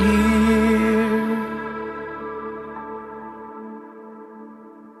even here.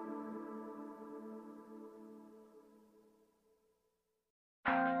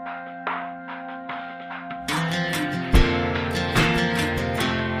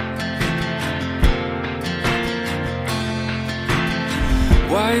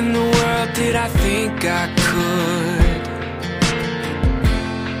 Why in the world did I think I could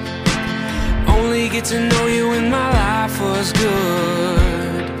only get to know you when my life was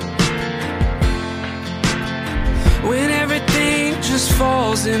good? When everything just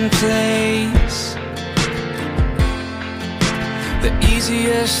falls in place, the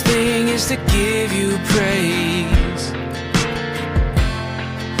easiest thing is to give you praise.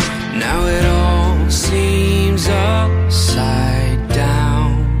 Now it all seems upside down,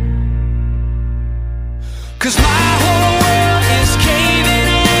 'cause my whole world is caving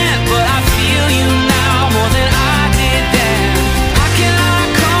in, but I feel you now more than I did then. How can I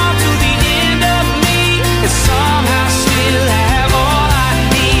come to the end of me and somehow still have all I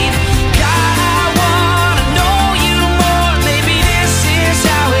need? God, I wanna know you more. Maybe this is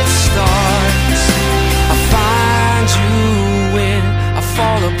how it starts. I find you when I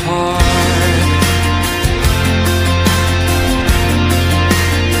fall apart.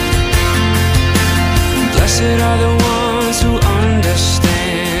 Blessed are the ones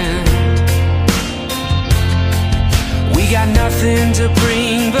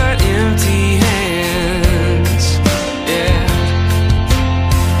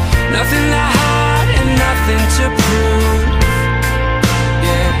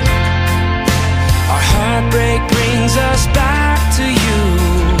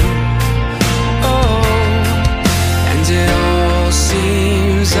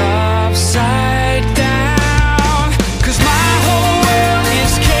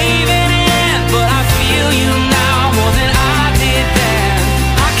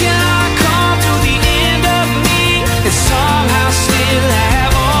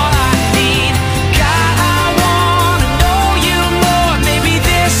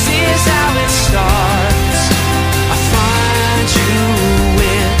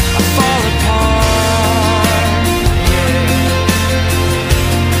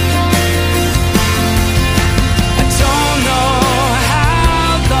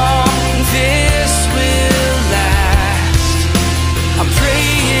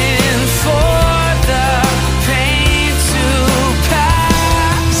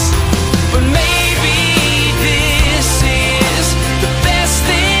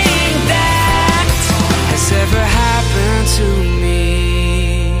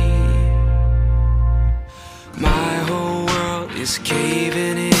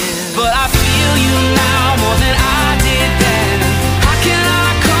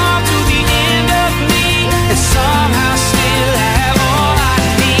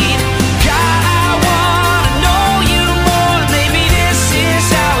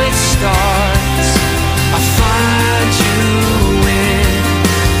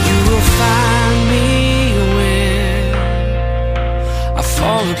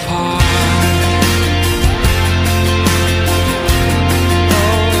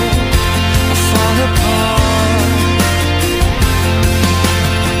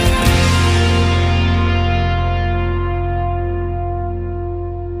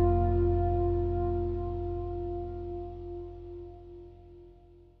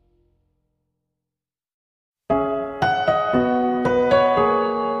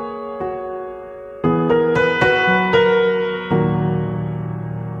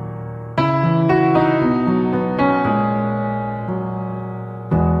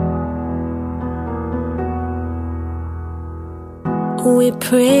We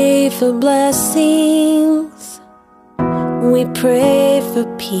pray for blessings, we pray for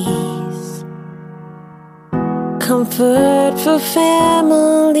peace, comfort for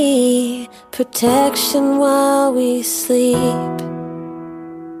family, protection while we sleep.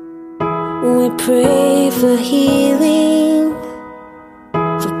 We pray for healing,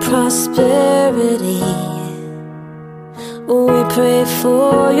 for prosperity. We pray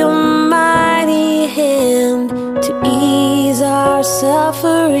for your mighty hand to ease our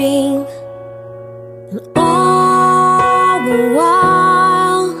suffering. And all the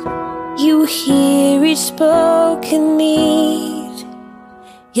while, you hear each spoken need.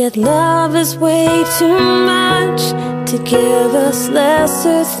 Yet love is way too much to give us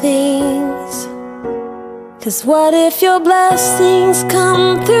lesser things. 'Cause what if your blessings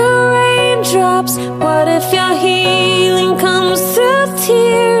come through raindrops? What if your healing comes through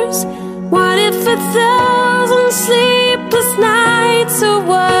tears? What if 1,000 sleepless nights are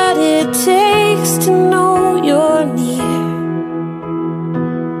what it takes to know you're near?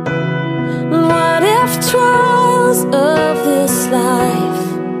 What if trials of this life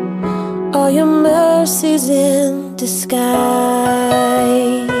are your mercies in disguise?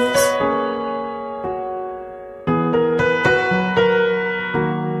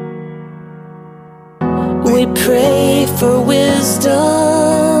 We pray for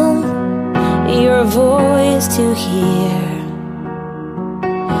wisdom, your voice to hear.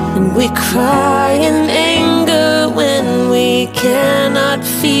 And we cry in anger when we cannot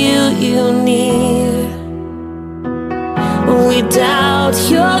feel you near. We doubt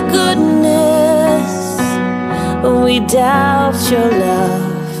your goodness, we doubt your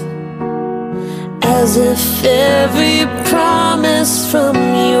love, as if every promise from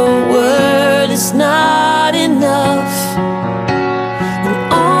your word is not enough. And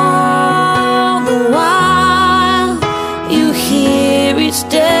all the while, you hear each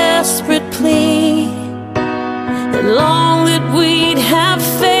desperate plea, and long that we'd have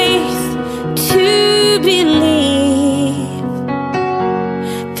faith to believe.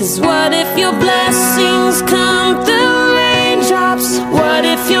 'Cause what if your blessings come through raindrops? What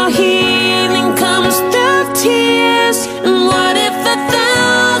if your healing comes through tears? And what if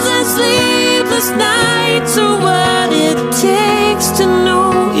 1,000 sleepless nights are what it takes to know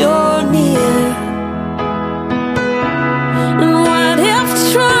you're near? And what if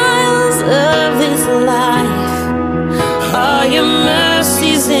trials of this life are your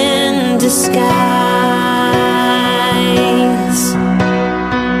mercies in disguise?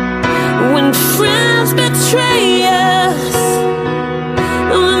 When friends betray us,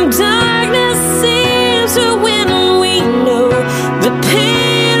 when darkness seems to win, we know the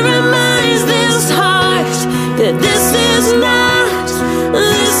pain reminds this heart that this is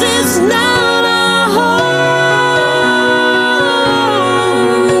not our home.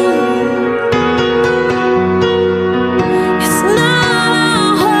 It's not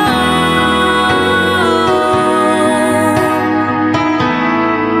our home.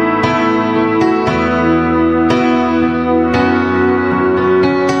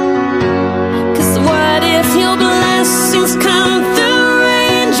 'Cause what if your blessings come through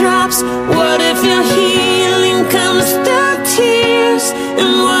raindrops? What if your healing comes through tears?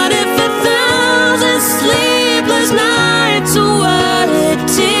 And what if 1,000 sleepless nights are what it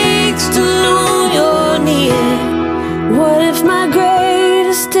takes to know you're near? What if my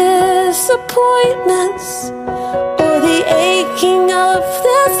greatest disappointments, or the aching of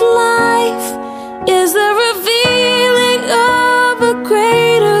this life, is the revealing of a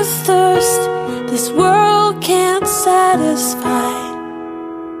greater thirst this world can't satisfy?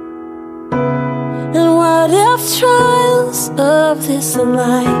 And what if trials of this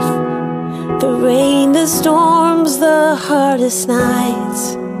life, the rain, the storms, the hardest nights,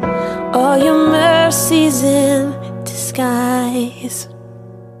 are your mercies in disguise?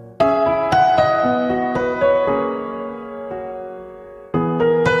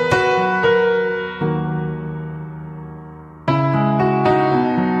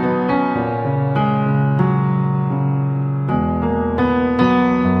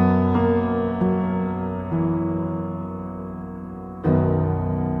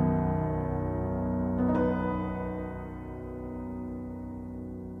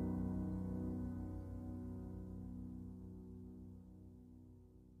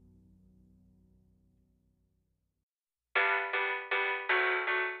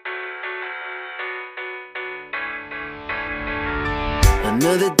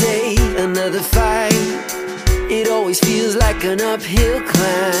 Another day, another fight. It always feels like an uphill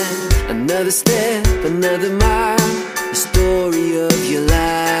climb. Another step, another mile. The story of your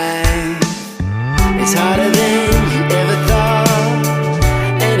life. It's harder than you ever thought.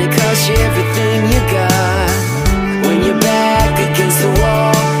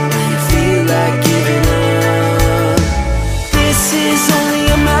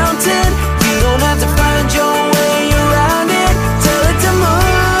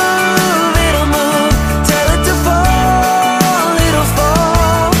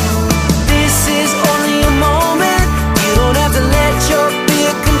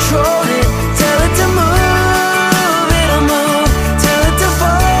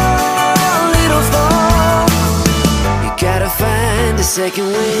 second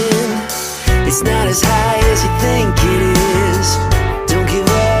wind. It's not as high as you think it is. Don't give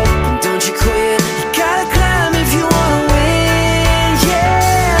up, don't you quit. You gotta climb if you wanna win,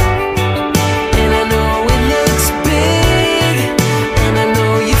 yeah. And I know it looks big, and I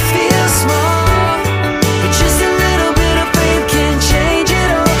know you feel small, but just a little bit of faith can change it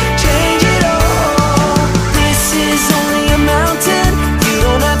all, change it all. This is only a mountain, you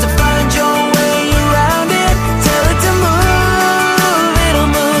don't have to find your way around it. Tell it to move,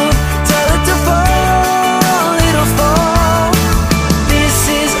 it'll move. Tell it to fall, it'll fall. This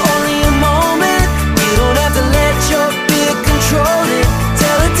is only a moment, you don't have to let your fear control it.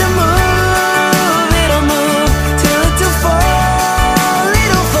 Tell it to move, it'll move. Tell it to fall,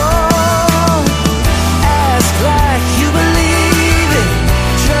 it'll fall. Ask like you believe it,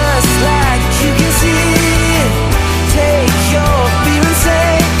 trust like you can see it. Take your fear and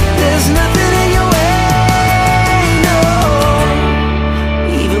say there's nothing in your way, no.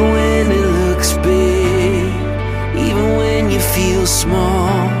 Even when it looks big, even when you feel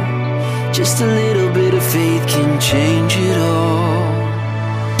small, just a little bit of faith can change it all.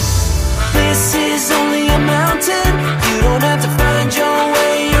 This is only a mountain, you don't have to find your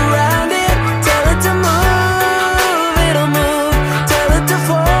way around it. Tell it to move, it'll move. Tell it to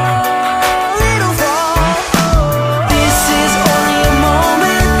fall, it'll fall. This is only a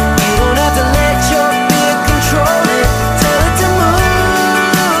moment, you don't have to let your fear control it. Tell it to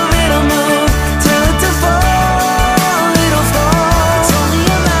move, it'll move. Tell it to fall, it'll fall. It's only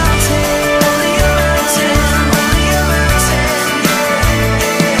a mountain, only a mountain, only a mountain, yeah.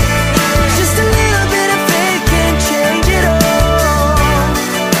 Just a little bit of faith can change it all.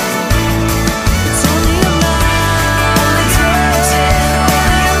 It's only a mountain, only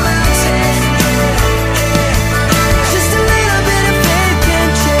a mountain, yeah. Just a little bit of faith can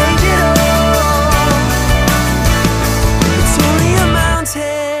change it all. It's only a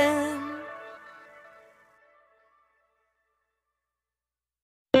mountain.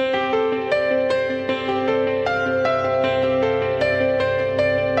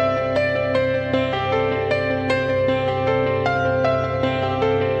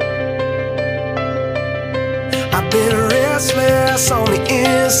 I've been restless on the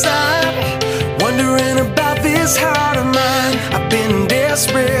inside, wondering about this heart of mine. I've been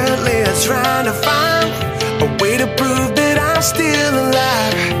desperately trying to find a way to prove that I'm still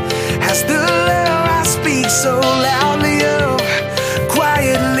alive. Has the love I speak so loudly of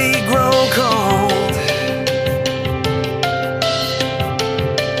quietly grown cold?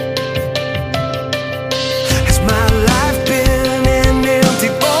 Has my life been an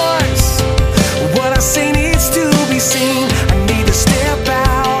empty voice? What I say needs to be seen. I need to step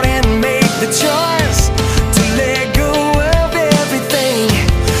out and make the choice to let go of everything.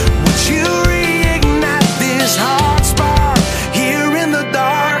 Would you reignite this heart spark here in the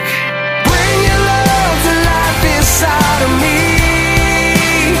dark? Bring your love to life inside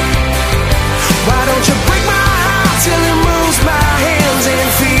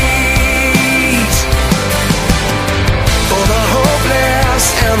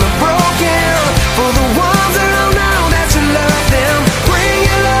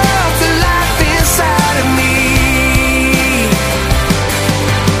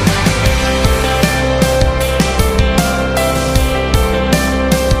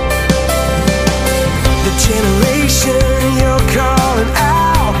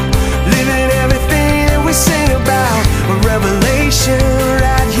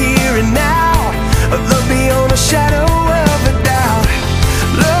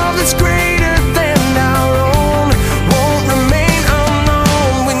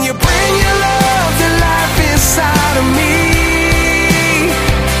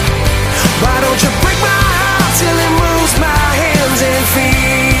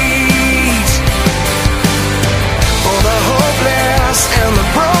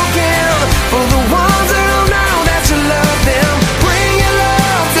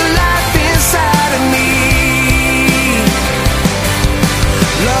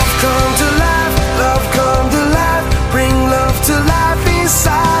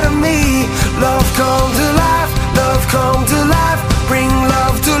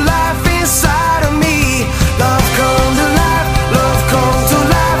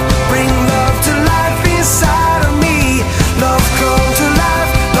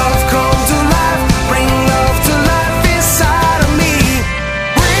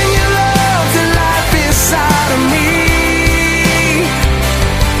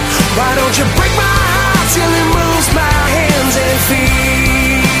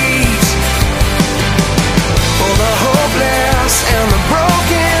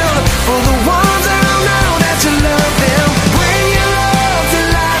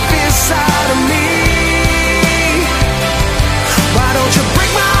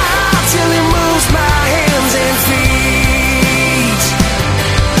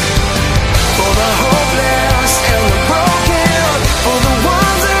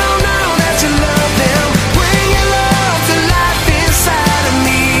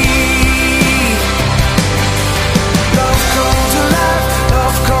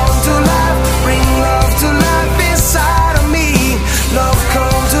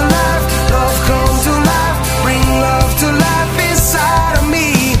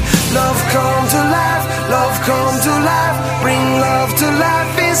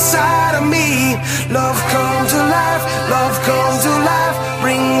inside of me. Love come to life, love come to life.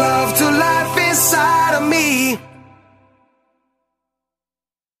 Bring love to life inside of me.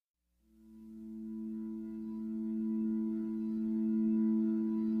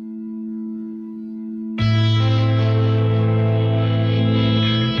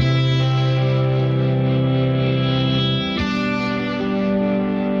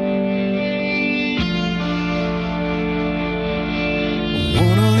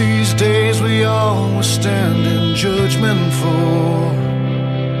 Days we all will stand in judgment for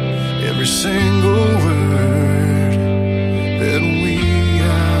every single word that we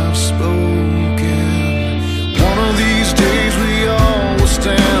have spoken. One of these days we all will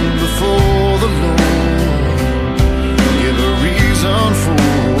stand before the Lord, give a reason for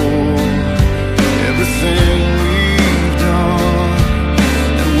everything we've done.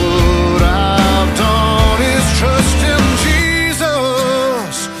 And what I've done is trust in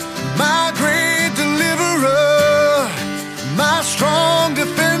Jesus, my great deliverer, my strong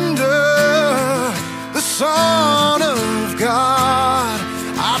defender, the Son of God.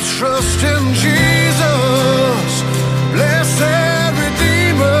 I trust in Jesus, blessed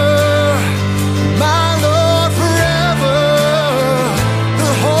Redeemer, my Lord forever,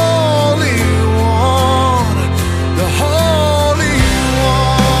 the Holy One, the Holy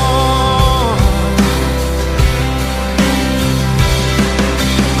One.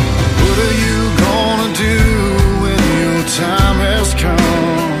 What are you gonna do when your time has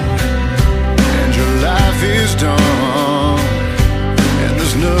come and your life is done and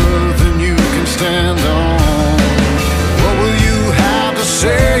there's nothing you can stand on? What will you have to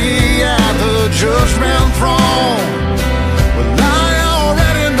say at the judgment throne? Well, I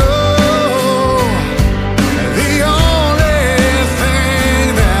already know the only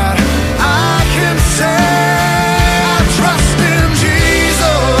thing that I can say. I trust in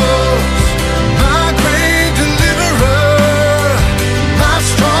Jesus, my great deliverer, my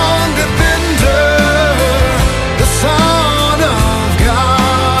strong defender, the Son of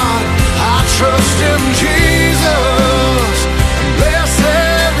God. I trust in Jesus,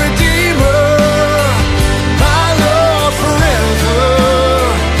 blessed Redeemer, my Lord forever,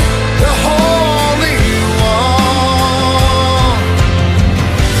 the Holy One.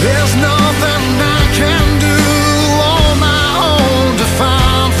 There's nothing I can do on my own to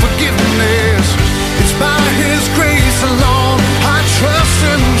find forgiveness. It's by His grace alone. I trust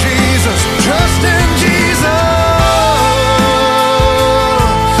in Jesus, trust in Jesus.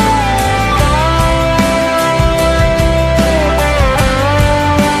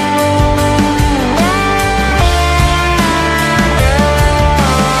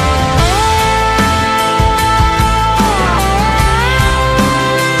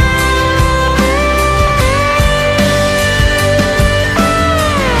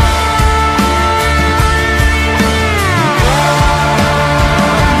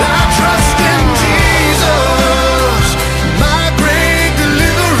 I trust in Jesus, my great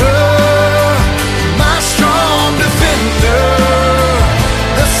deliverer, my strong defender,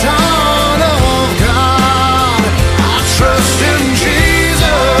 the Son of God. I trust in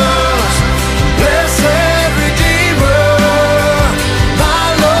Jesus, blessed Redeemer, my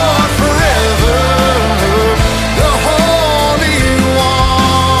Lord forever, the Holy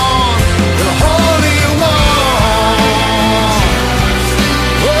One, the Holy One.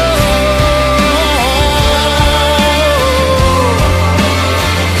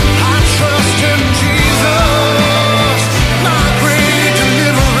 I trust in Jesus, my great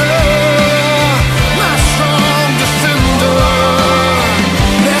deliverer, my strong defender,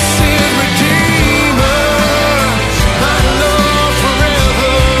 blessed Redeemer, my Lord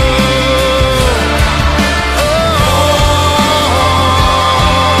forever.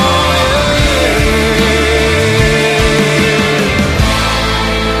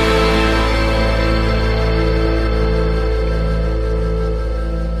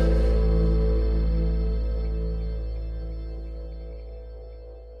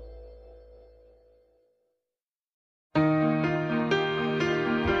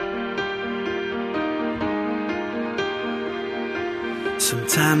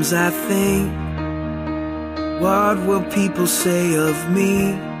 Sometimes I think, what will people say of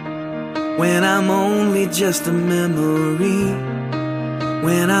me when I'm only just a memory,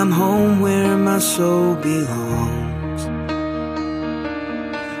 when I'm home where my soul belongs?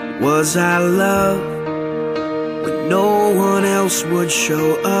 Was I loved when no one else would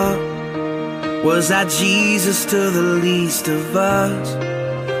show up? Was I Jesus to the least of us?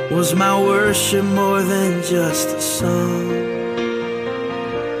 Was my worship more than just a song?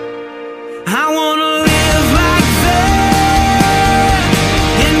 I wanna live like that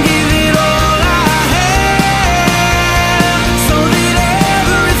and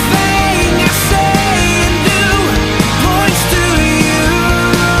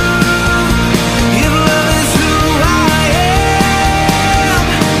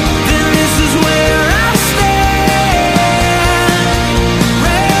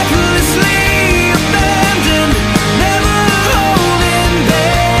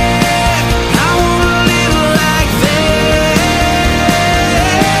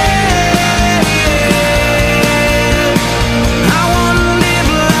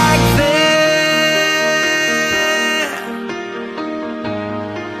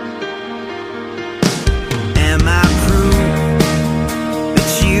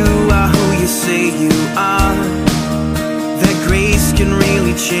you are, that grace can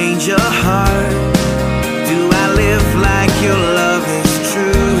really change your heart. Do I live like your love is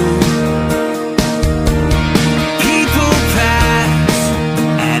true? People pass,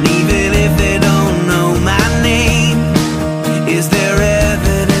 and even if they don't know my name, is there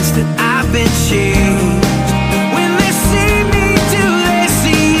evidence that I've been changed? When they see me, do they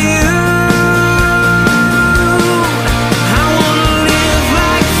see you? I wanna live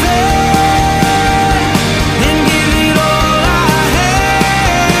like that and give it all I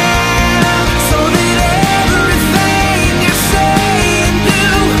have, so that everything I say and do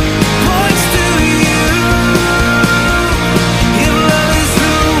points to you. If love is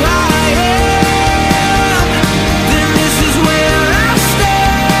who I am, then this is where I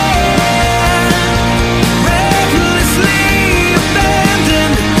stand. Recklessly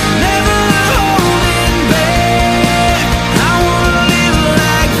abandoned, never holding back. I wanna live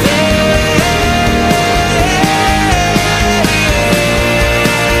like that.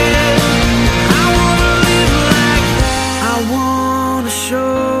 I wanna live like that. I wanna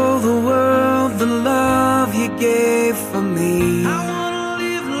show the world the love you gave for me. I wanna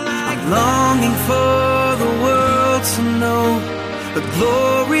live like I'm longing for the world to know the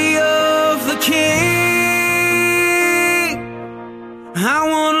glory of the King. I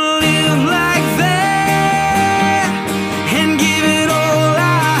wanna live like that and give it all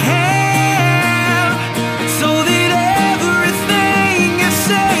I have, so that everything I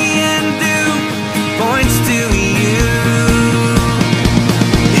say and do points to you.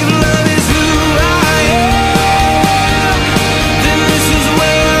 If love is who I am, then this is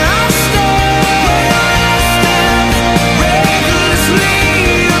where I stand. Recklessly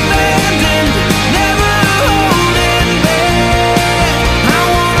abandoned, never holding back. I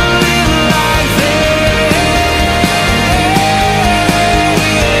wanna live like that.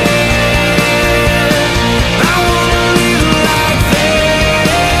 I wanna live like that.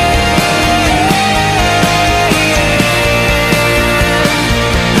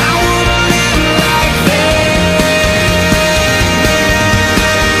 I wanna live like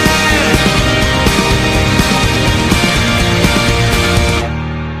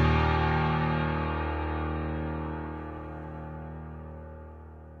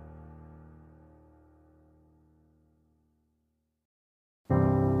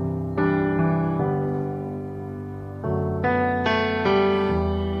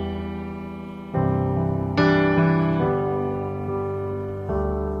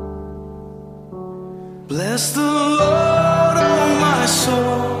Bless the Lord, oh my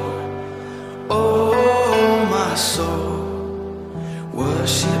soul, oh my soul.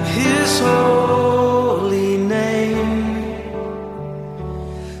 Worship His holy name.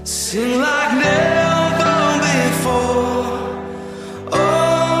 Sing like never before,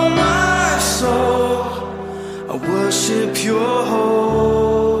 oh my soul. I worship Your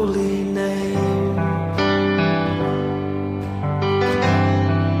holy name.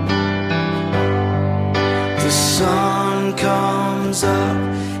 The sun comes up,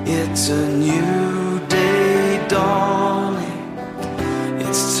 it's a new day dawning.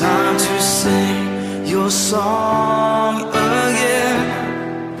 It's time to sing Your song again.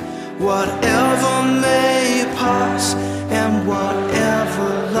 Whatever may pass and whatever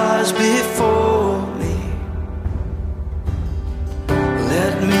lies before me,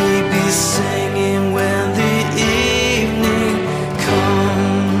 let me be singing when the evening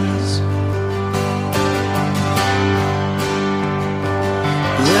comes.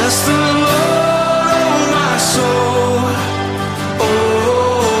 Bless the Lord, oh my soul,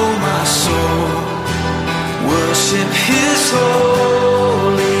 oh my soul. Worship His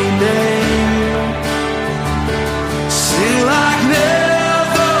holy name. Sing like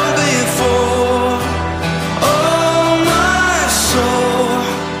never before, oh my soul.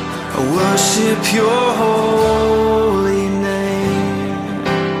 I worship Your holy name.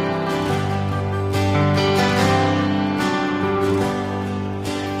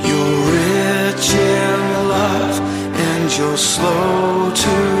 You're rich in love and You're slow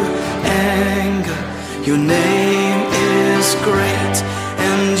to anger. Your name is great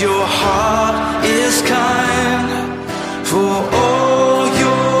and Your heart is kind. For all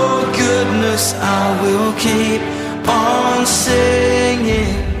Your goodness I will keep on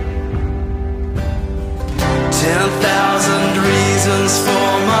singing. 10,000 reasons for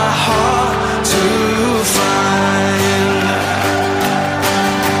my heart to find.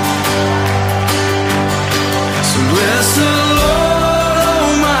 So bless the Lord, oh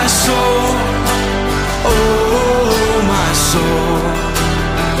my soul, oh my soul.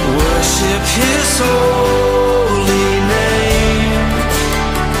 Worship His holy name.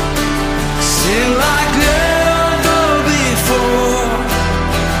 Sing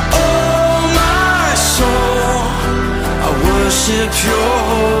worship your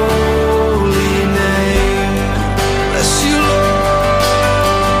holy name. Bless you, Lord.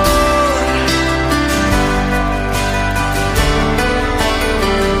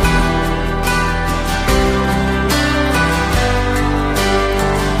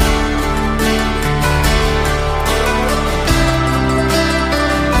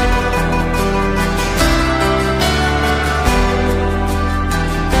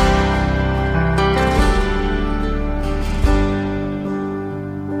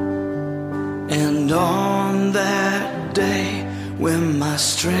 And on that day when my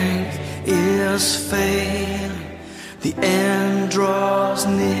strength is failing, the end draws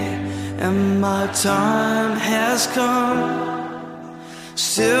near and my time has come,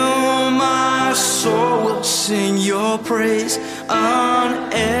 still my soul will sing your praise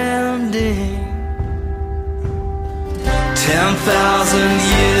unending. 10,000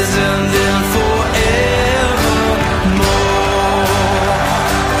 years and then forevermore,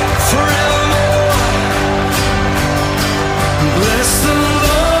 forevermore. Bless the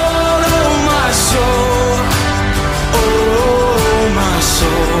Lord, oh my soul, oh my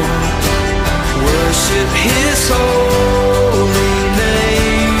soul. Worship His holy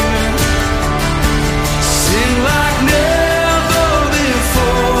name. Sing like never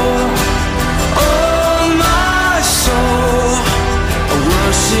before, oh my soul.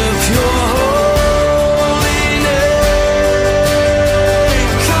 Worship your holy name.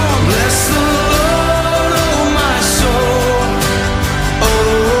 Come on, bless the Lord, oh my soul, oh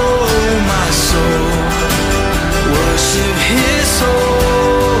my soul. Worship His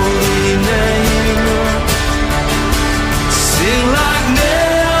holy name. Sing like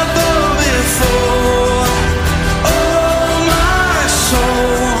never before, oh my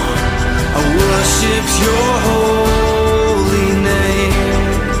soul. I worship your holy name.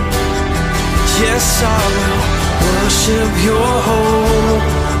 Yes, I will worship your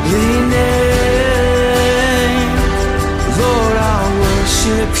holy name. Lord, I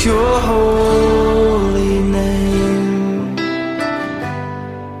worship your holy name.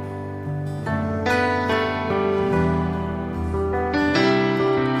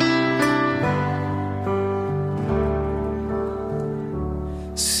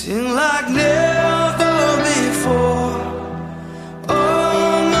 Sing like never before,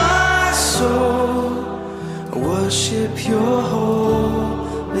 oh my soul. Worship your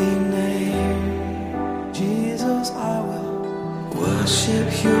holy name. Jesus, I will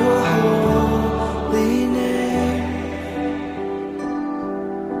worship your holy name.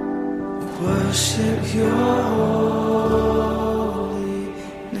 Worship your holy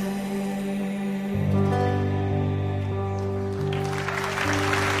name.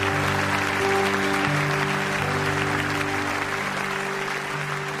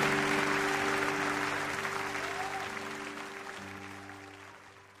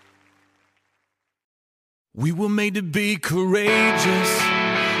 We were made to be courageous.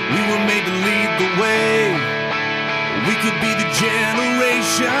 We were made to lead the way. We could be the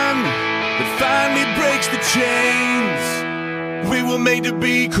generation that finally breaks the chains. We were made to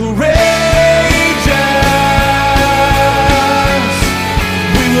be courageous.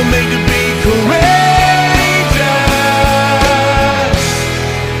 We were made to be courageous.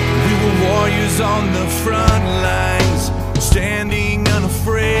 We were warriors on the front lines, standing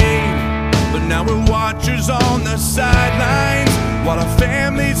unafraid. But now we're watchers on the sidelines while our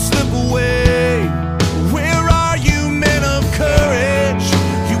families slip away. Where are you, men of courage?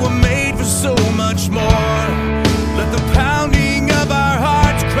 You were made for so much more. Let the pounding of our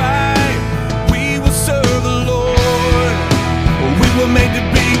hearts cry, we will serve the Lord. We were made to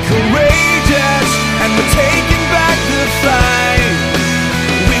be courageous, and we're taking back the fight.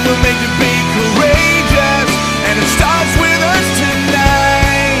 We were made to be courageous, and it starts with us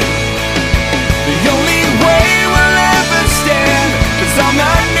tonight. The only way we'll ever stand is on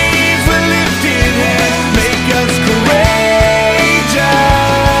our knees with lifted hands. Make us courageous,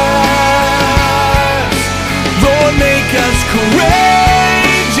 Lord, make us courageous.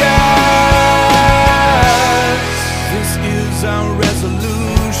 This is our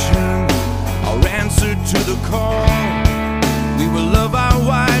resolution, our answer to the call. We will love our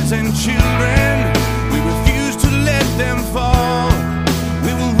wives and children. We refuse to let them fall.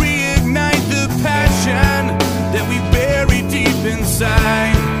 We will reignite the passion that we bury deep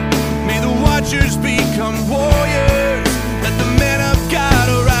inside. May the watchers become warriors. Let the men of God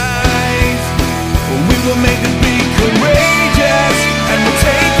arise. We were made to be courageous, and we're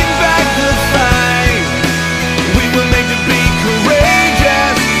taking back the fight. We were made to be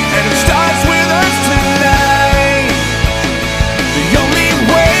courageous, and it starts with us tonight. The only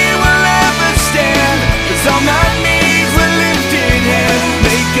way we'll ever stand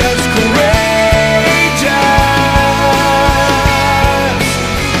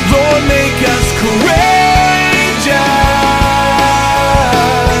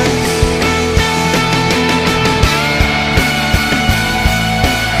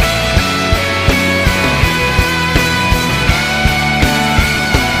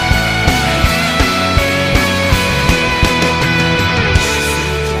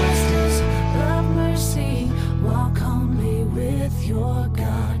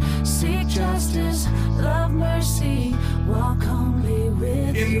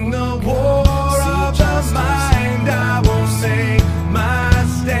In the war of the mind, I will make my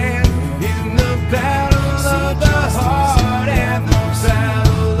stand. In the battle of the heart and the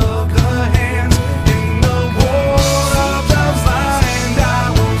battle of the hands. In the war of the mind, I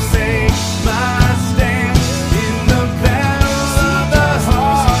will make my stand. In the battle of the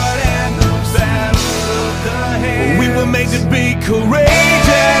heart and the battle of the hands. We were made to be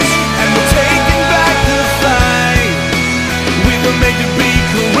courageous, and we're taking back the fight. We were made to be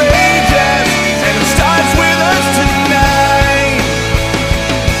courageous, and it starts with us tonight.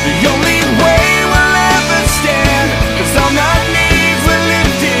 The only way we'll ever stand is on our knees with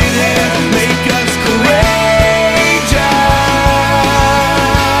lifted hands. Make us courageous,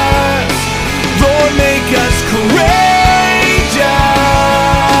 Lord, make us courageous.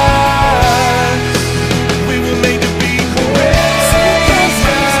 We were made to be courageous, Lord,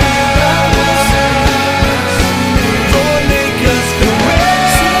 make us courageous.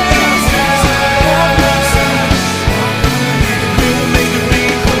 We were made to be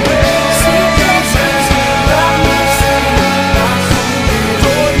courageous,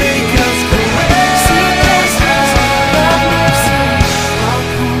 Lord, make us courageous.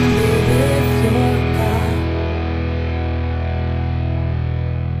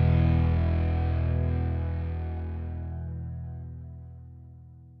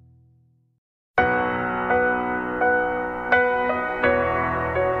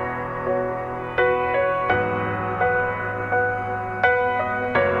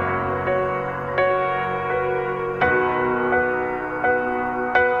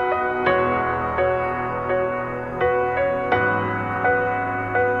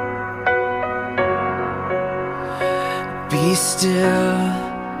 Be still,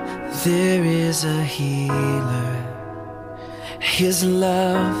 there is a healer. His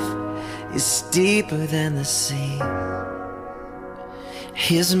love is deeper than the sea.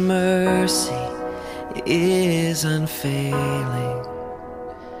 His mercy is unfailing.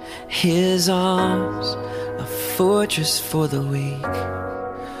 His arms a fortress for the weak.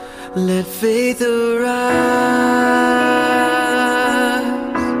 Let faith arise.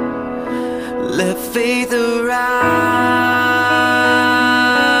 Let faith arise.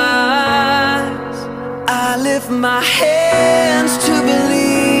 I lift my hands to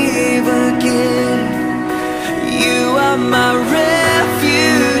believe again. You are my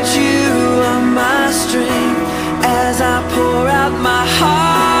refuge, you are my strength. As I pour out my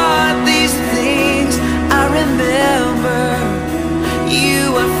heart, these things I remember. You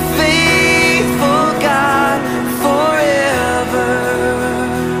are faithful, God, forever.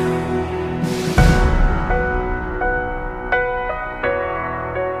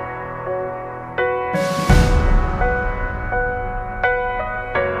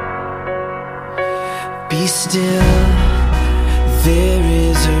 Be still, there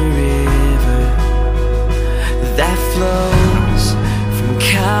is a river that flows from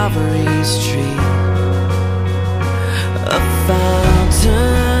Calvary's tree, a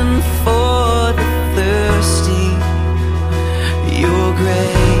fountain for the thirsty. Your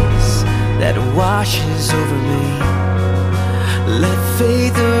grace that washes over me. Let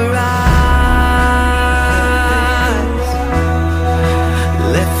faith arise.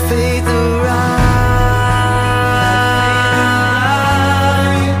 Let faith arise.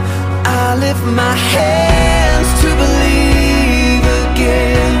 I lift my hands to believe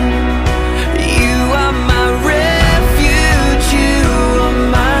again. You are my refuge, you are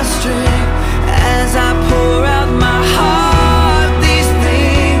my strength. As I pour out my heart, these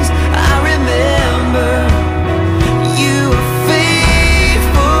things I remember. You are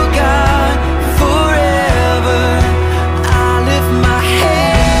faithful, God, forever. I lift my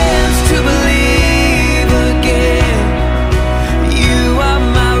hands to believe again. You are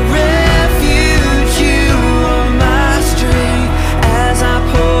my refuge, you are my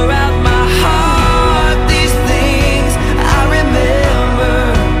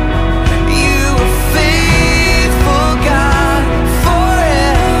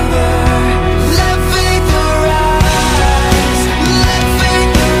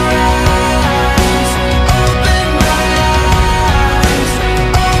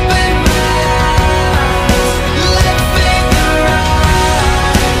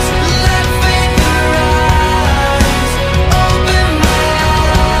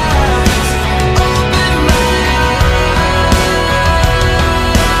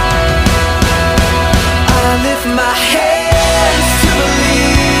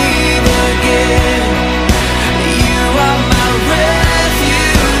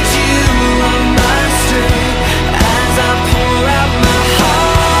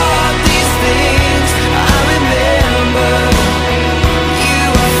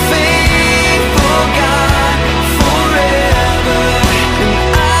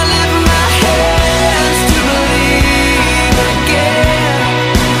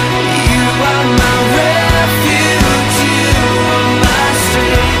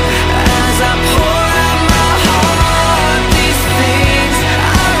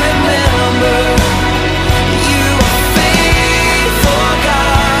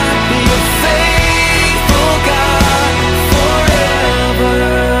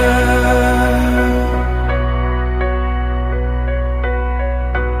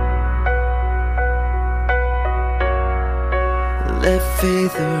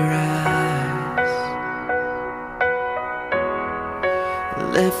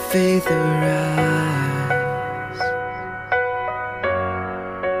let faith arise.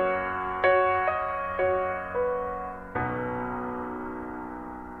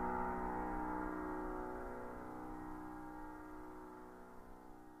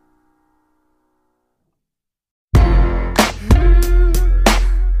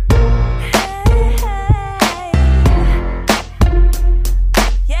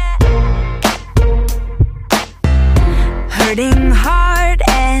 Hurting heart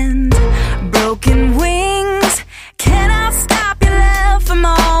and broken wings cannot stop your love from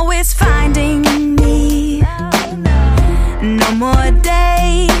always finding me. No more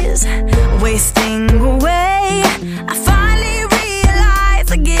days wasting away. I finally realize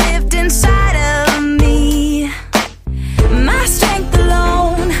the gift inside of me. My strength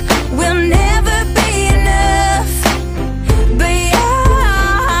alone will never be enough, but your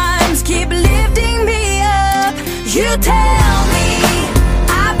arms keep lifting me up. You tell me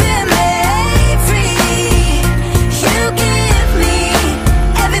I've been made free. You give me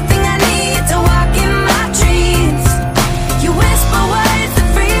everything I need to walk in my dreams. You whisper words to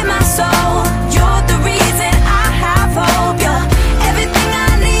free my soul. You're the reason I have hope. You're everything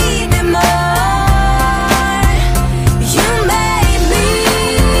I need and more. You made me.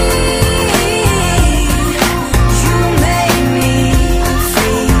 You made me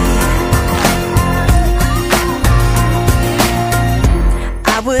free.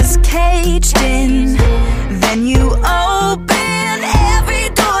 I was caged in, then you opened every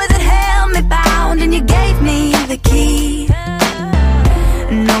door that held me bound, and you gave me the key.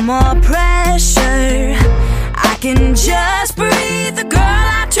 No more pressure, I can just breathe. The girl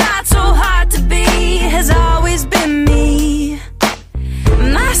I tried so hard to be has always been me.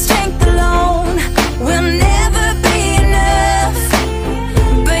 My strength alone will never be enough,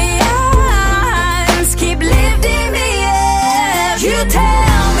 but your arms keep lifting me up. You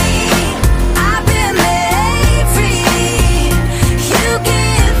tell me I've been made free. You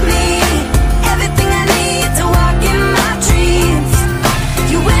give me everything I need to walk in my dreams.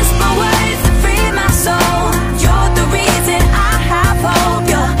 You whisper words to free my soul. You're the reason I have hope.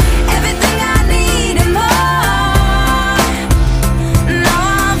 You're everything I need and more. Now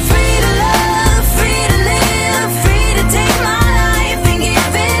I'm free to love, free to live, free to take my life and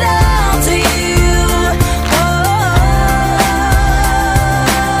give it all to you.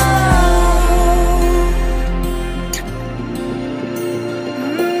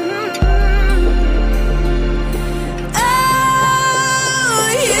 Oh,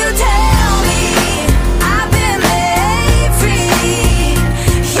 you tell me I've been made free.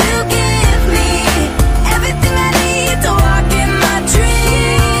 You give me everything I need to walk in my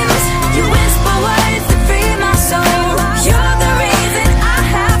dreams. You whisper words to free my soul. You're the reason I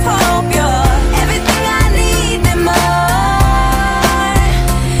have hope. You're everything I need and more.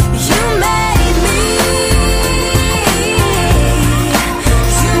 You made me.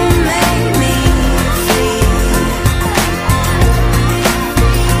 You made me free.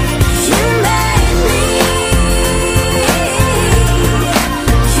 You made me.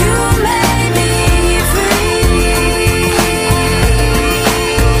 You made me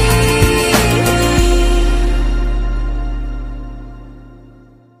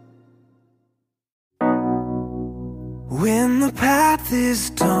When the path is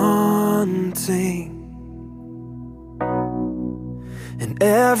daunting and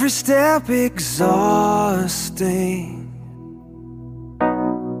every step exhausting,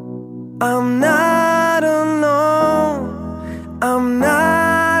 I'm not alone. I'm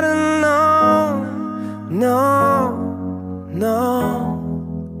not alone. No, no.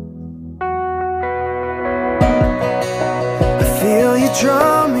 I feel you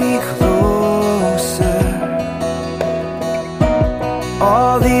draw me closer.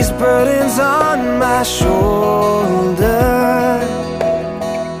 All these burdens on my shoulder.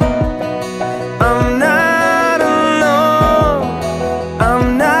 I'm not alone.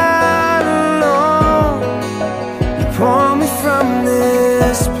 I'm not alone. You pull me from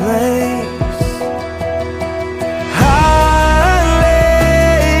this place.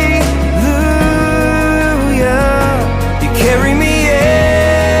 Hallelujah. You carry me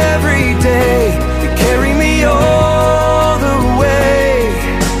every day. You carry me all the way.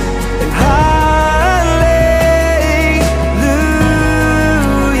 And hallelujah.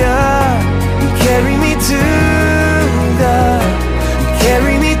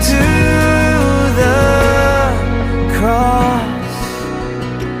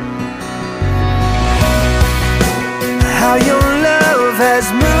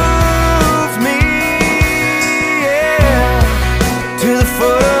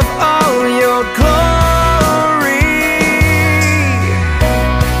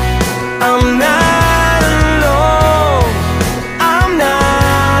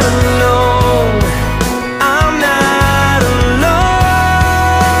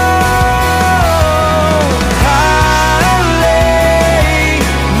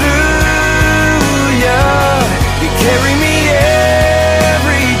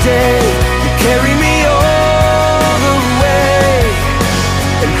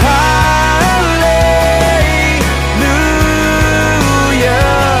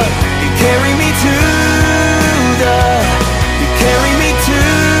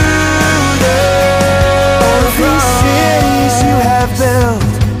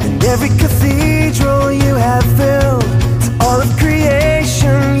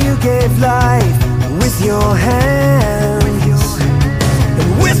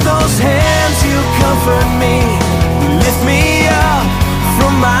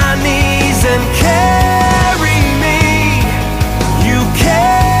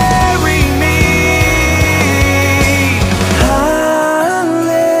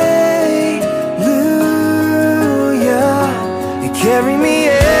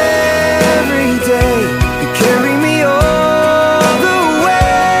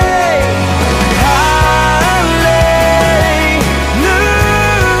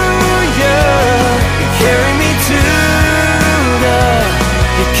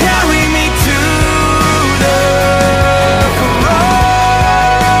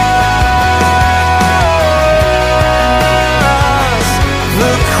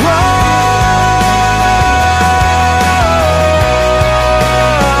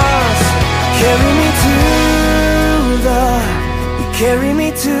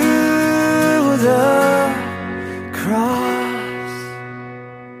 the cross.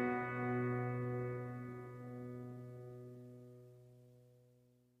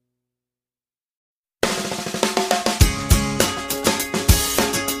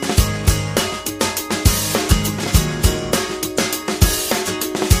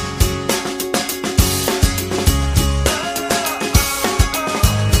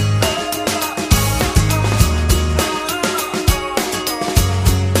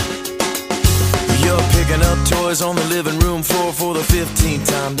 On the living room floor for the 15th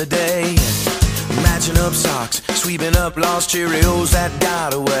time today. Matching up socks, sweeping up lost Cheerios that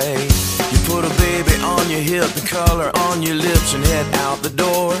got away. You put a baby on your hip, the color on your lips, and head out the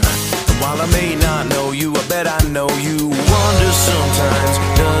door. And while I may not know you, I bet I know you. Wonder sometimes,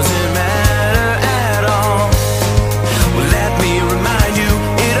 does it matter at all? Well, let me remind you,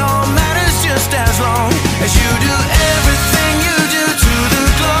 it all matters just as long as you do everything you do to the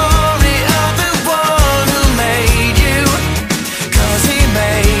glory of the one who made you. 'Cause he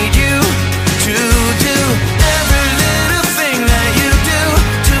made you to do every little thing that you do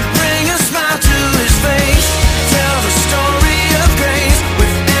to bring a smile to his face. Tell the story of grace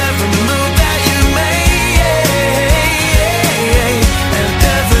with every move that you make, and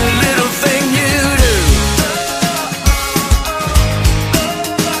every little thing you do.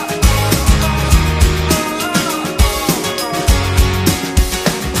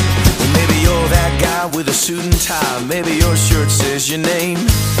 Well, maybe you're that guy with a suit and tie. Maybe your shirt says your name.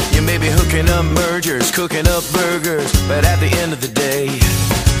 You may be hooking up mergers, cooking up burgers, but at the end of the day,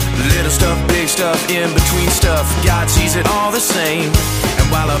 little stuff, big stuff, in between stuff, God sees it all the same. And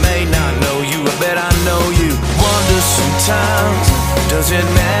while I may not know you, I bet I know you. Wonder sometimes, does it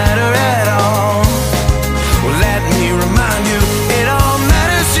matter at all? Well, let me remind you, it all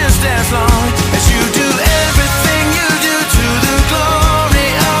matters just as long as you do everything you do to the glory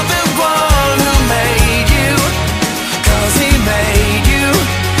of the one who made you. 'Cause he made you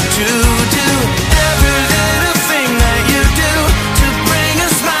to do every little thing that you do to bring a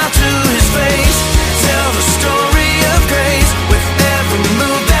smile to his face. Tell the story of grace with every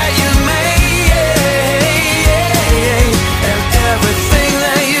move that you make, and everything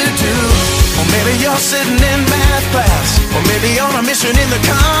that you do. Or maybe you're sitting in math class, or maybe on a mission in the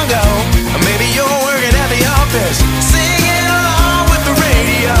Congo, or maybe you're working at the office, singing along with the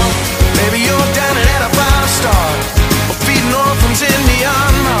radio. Maybe you're dining at a 5-star, or feeding orphans in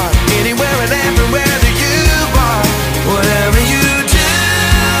Myanmar. Anywhere and everywhere that you are, whatever you do,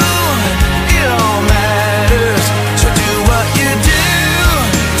 it all matters. So do what you do,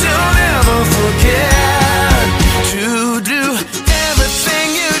 don't ever forget to do everything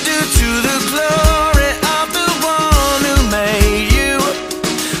you do to the glory of the one who made you.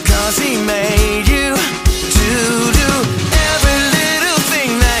 'Cause he made you to do every little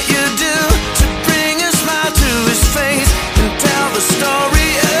thing that you do to bring a smile to his face and tell the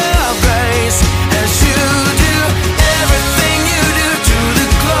story of grace as you do everything you do to the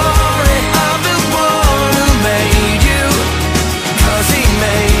glory of the one who made you. 'Cause he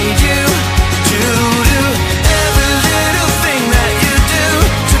made you to do every little thing that you do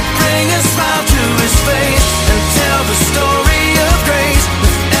to bring a smile to his face and tell the story of grace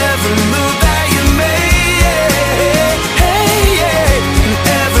with every move that you make, and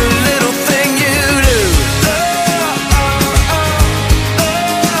every little thing you do.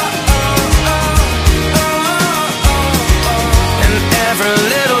 And every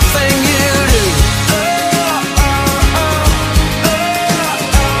little thing you do.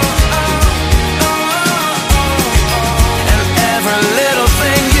 And every little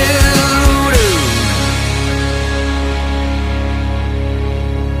thing you do.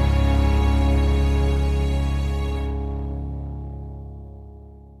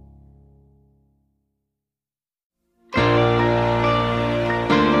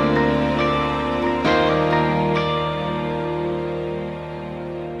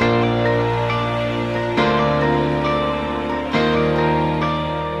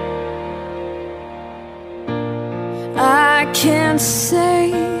 I can't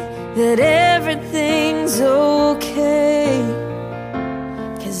say that everything's okay,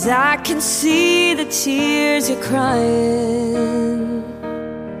 'cause I can see the tears you're crying.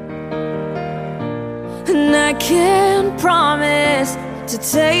 And I can't promise to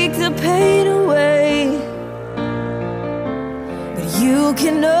take the pain away, but you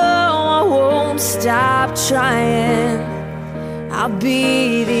can know I won't stop trying. I'll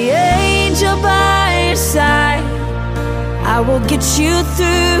be the angel by your side. I will get you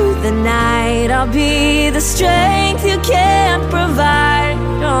through the night. I'll be the strength you can't provide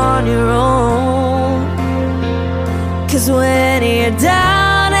on your own. 'Cause when you're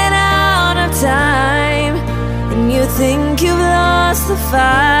down lost the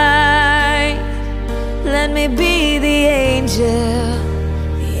fight, let me be the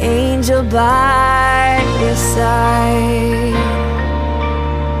angel by your side.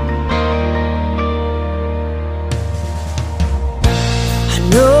 I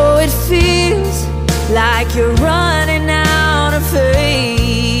know it feels like you're running out of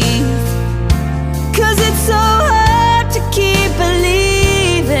faith, 'cause it's so hard to keep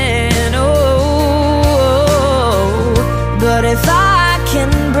believing. Oh, but if I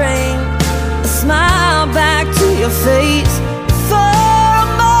can bring a smile back to your face for a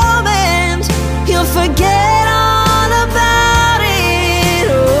moment, you'll forget all about it.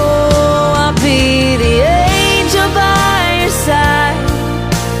 Oh, I'll be the angel by your side.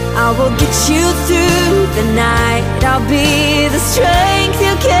 I will get you through the night. I'll be the strength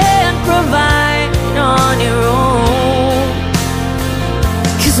you can't provide on your own.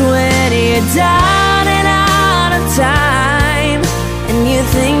 'Cause when you're down and out of time, and you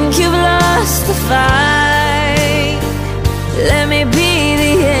think you've lost the fight, let me be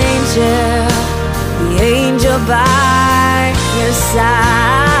the angel by your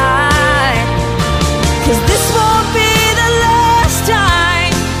side. 'Cause this won't be the last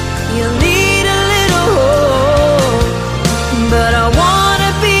time you'll need a little hope, but I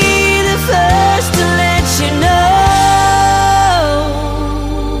wanna be the first to let you know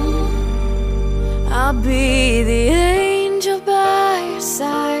I'll be the angel by your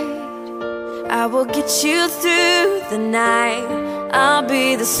side. I will get you through the night. I'll be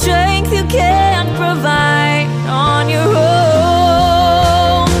the strength you can't provide on your own.